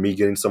getting me or me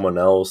getting someone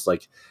else.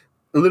 Like,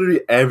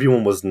 literally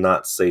everyone was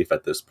not safe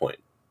at this point.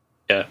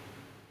 Yeah.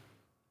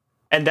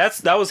 And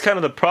that was kind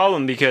of the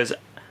problem because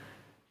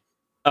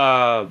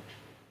I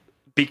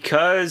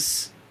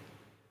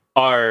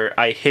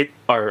hit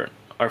our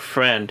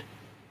friend,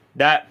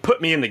 that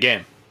put me in the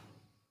game.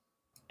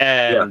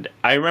 And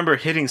I remember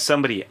hitting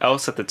somebody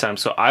else at the time,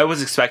 so I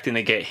was expecting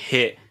to get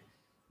hit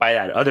by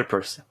that other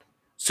person.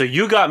 So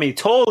you got me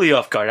totally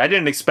off guard. I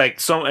didn't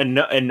expect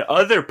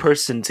another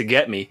person to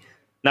get me,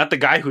 not the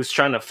guy who's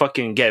trying to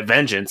fucking get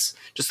vengeance.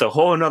 Just a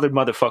whole another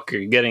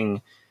motherfucker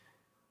getting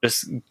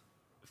just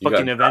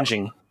fucking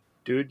avenging.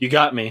 Dude, you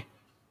got me.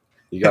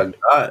 You got.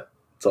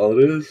 That's all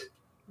it is.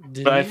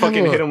 But I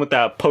fucking hit him with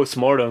that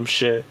post-mortem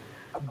shit.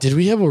 Did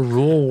we have a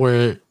rule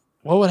where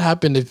what would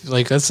happen if,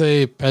 like, let's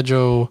say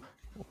Pedro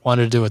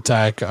wanted to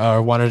attack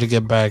or wanted to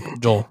get back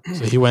Joel,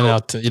 so he went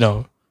out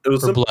to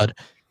for blood.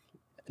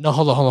 No,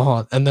 hold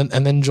on, and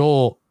then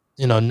Joel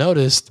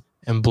noticed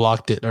and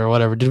blocked it or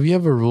whatever. Did we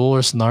have a rule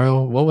or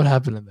scenario? What would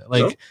happen in that?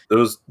 Like,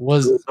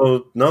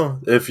 no.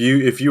 If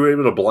you were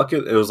able to block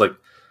it, it was like,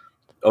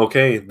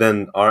 okay,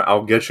 then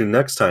I'll get you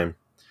next time.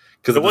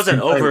 Because it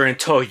wasn't over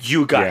until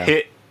you got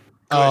hit.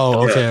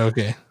 Oh,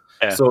 okay.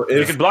 Yeah. So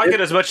you can block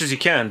it as much as you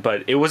can,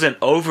 but it wasn't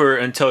over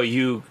until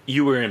you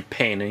were in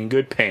pain, in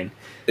good pain.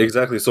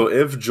 Exactly. So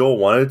if Joel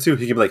wanted to,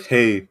 he could be like,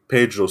 "Hey,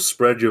 Pedro,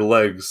 spread your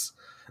legs."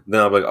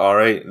 Then I'm like, "All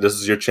right, this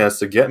is your chance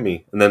to get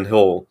me," and then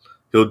he'll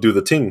do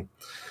the thing.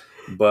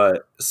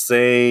 But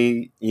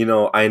say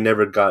I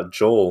never got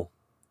Joel,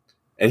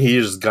 and he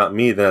just got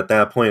me. Then at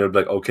that point, I'd be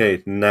like,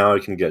 "Okay, now I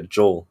can get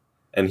Joel,"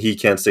 and he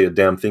can't say a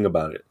damn thing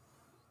about it.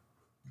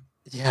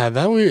 Yeah,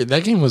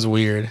 that game was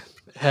weird.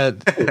 Had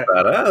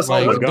badass.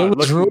 like, Oh my god!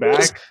 Looking rules.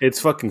 back, it's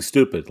fucking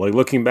stupid. Like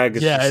looking back,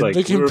 it's just like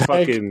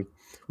we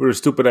were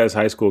stupid ass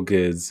high school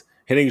kids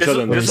hitting each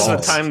other in the balls. This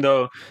is the time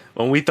though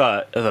when we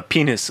thought the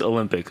penis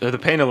Olympics or the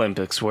pain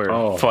Olympics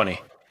were funny.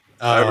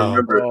 I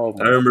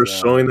remember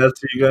showing that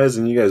to you guys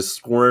and you guys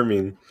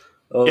squirming.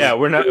 Yeah,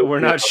 we're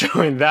not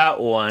showing that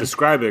one.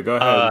 Describe it. Go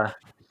ahead.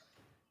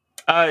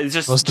 It's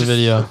just post the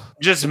video.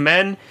 Just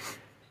men,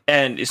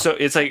 and so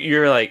it's like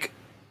you're like,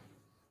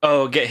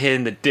 oh, get hit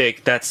in the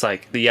dick. That's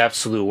like the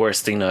absolute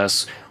worst thing to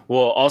us.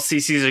 Well, all see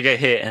Caesar get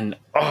hit, and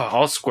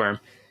I'll squirm.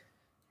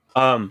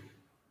 But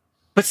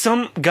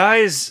some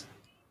guys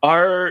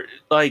are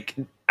like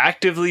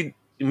actively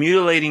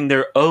mutilating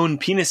their own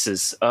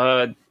penises.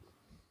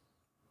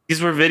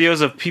 These were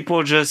videos of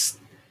people just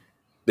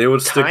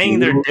would tying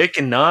their dick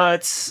in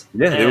knots.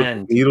 Yeah, they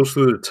would needles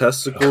through their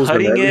testicles,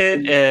 cutting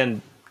it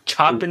and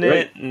chopping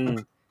it,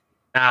 and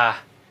nah.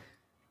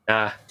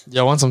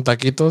 Y'all want some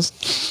taquitos?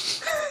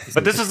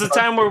 But this was the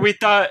time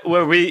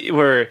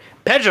where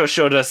Pedro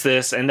showed us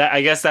this, and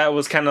I guess that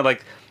was kind of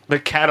like the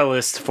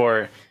catalyst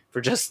for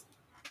just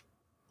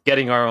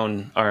getting our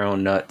own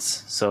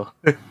nuts. So,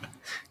 see,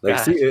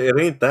 it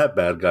ain't that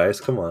bad, guys.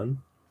 Come on.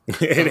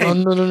 It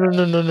ain't.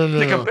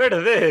 No. Compared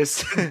to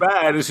this, it's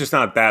bad. It's just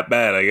not that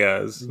bad, I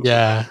guess.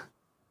 Yeah.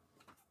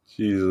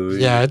 Jeez.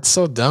 Yeah, it's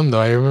so dumb though.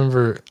 I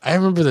remember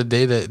the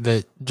day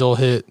that Joel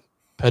hit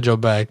Pedro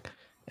back,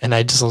 and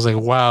I was like,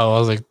 wow. I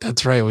was like,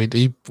 that's right. We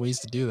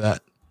used to do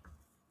that.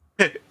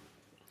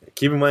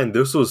 Keep in mind,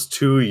 this was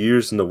 2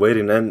 years in the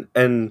waiting,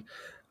 and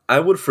I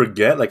would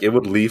forget, like it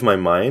would leave my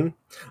mind,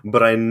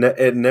 but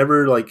it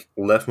never like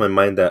left my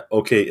mind that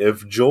okay,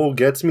 if Joel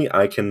gets me,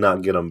 I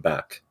cannot get him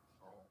back.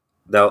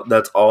 Now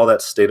that's all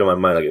that stayed on my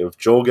mind. Like if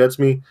Joel gets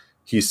me,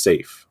 he's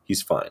safe,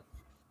 he's fine.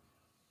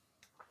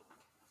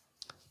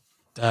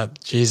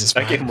 Jesus,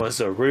 that game was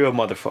a real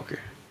motherfucker.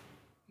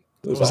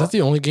 Was that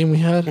the only game we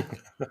had?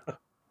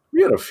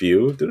 We had a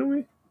few, didn't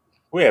we?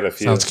 We had a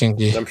few. Sounds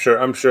kinky. I'm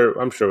sure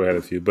we had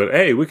a few. But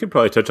hey, we could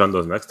probably touch on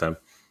those next time.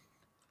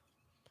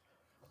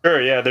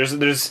 Sure, yeah.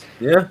 There's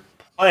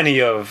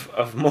plenty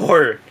of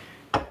more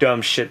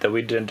dumb shit that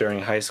we did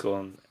during high school,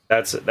 and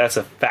that's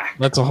a fact.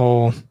 That's a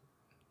whole.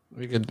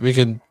 We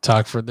could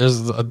talk for.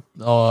 There's a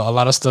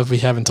lot of stuff we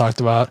haven't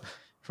talked about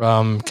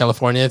from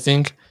California, I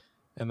think,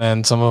 and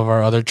then some of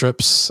our other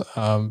trips.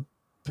 But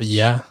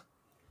yeah,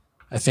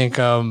 I think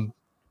I'm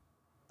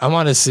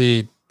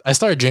honestly. I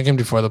started drinking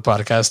before the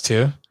podcast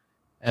too.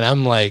 And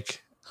I'm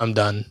like, I'm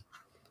done.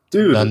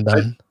 Dude,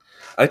 done.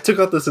 I took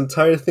out this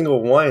entire thing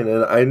of wine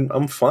and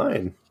I'm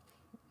fine.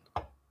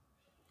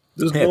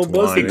 There's no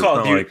buzz. He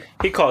called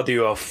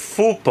you a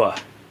fupa.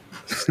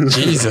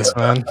 Jesus,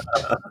 man.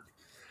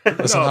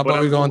 Listen, how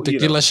about we go on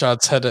tequila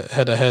shots head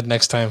to head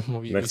next time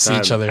we see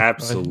each other?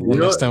 Absolutely.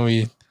 Next time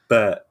we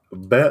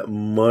bet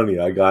money,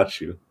 I got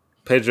you.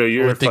 Pedro,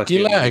 you're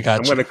tequila. I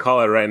got you. I'm gonna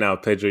call it right now,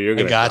 Pedro. You're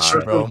gonna. I got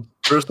you, bro.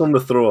 First one to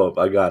throw up.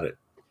 I got it.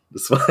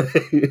 It's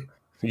fine.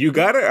 You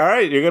got it. All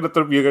right, you're gonna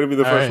be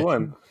the first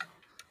one.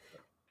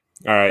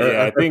 All right.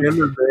 Yeah, I think at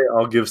the end of the day,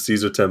 I'll give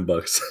Caesar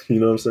 $10. You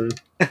know what I'm saying?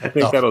 I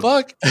think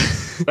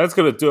that's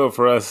gonna do it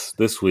for us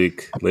this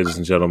week, ladies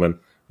and gentlemen.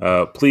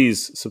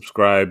 Please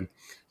subscribe.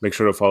 Make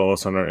sure to follow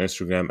us on our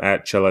Instagram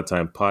at Chella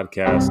Time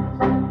Podcast.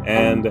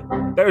 And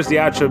there's the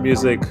outro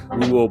music.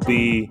 We will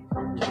be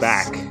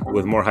back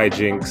with more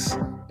hijinks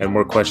and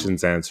more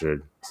questions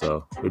answered.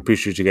 So we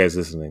appreciate you guys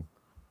listening.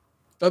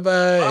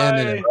 Bye-bye.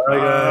 Bye,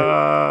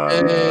 guys.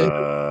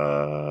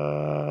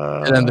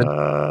 And then.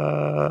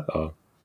 Oh.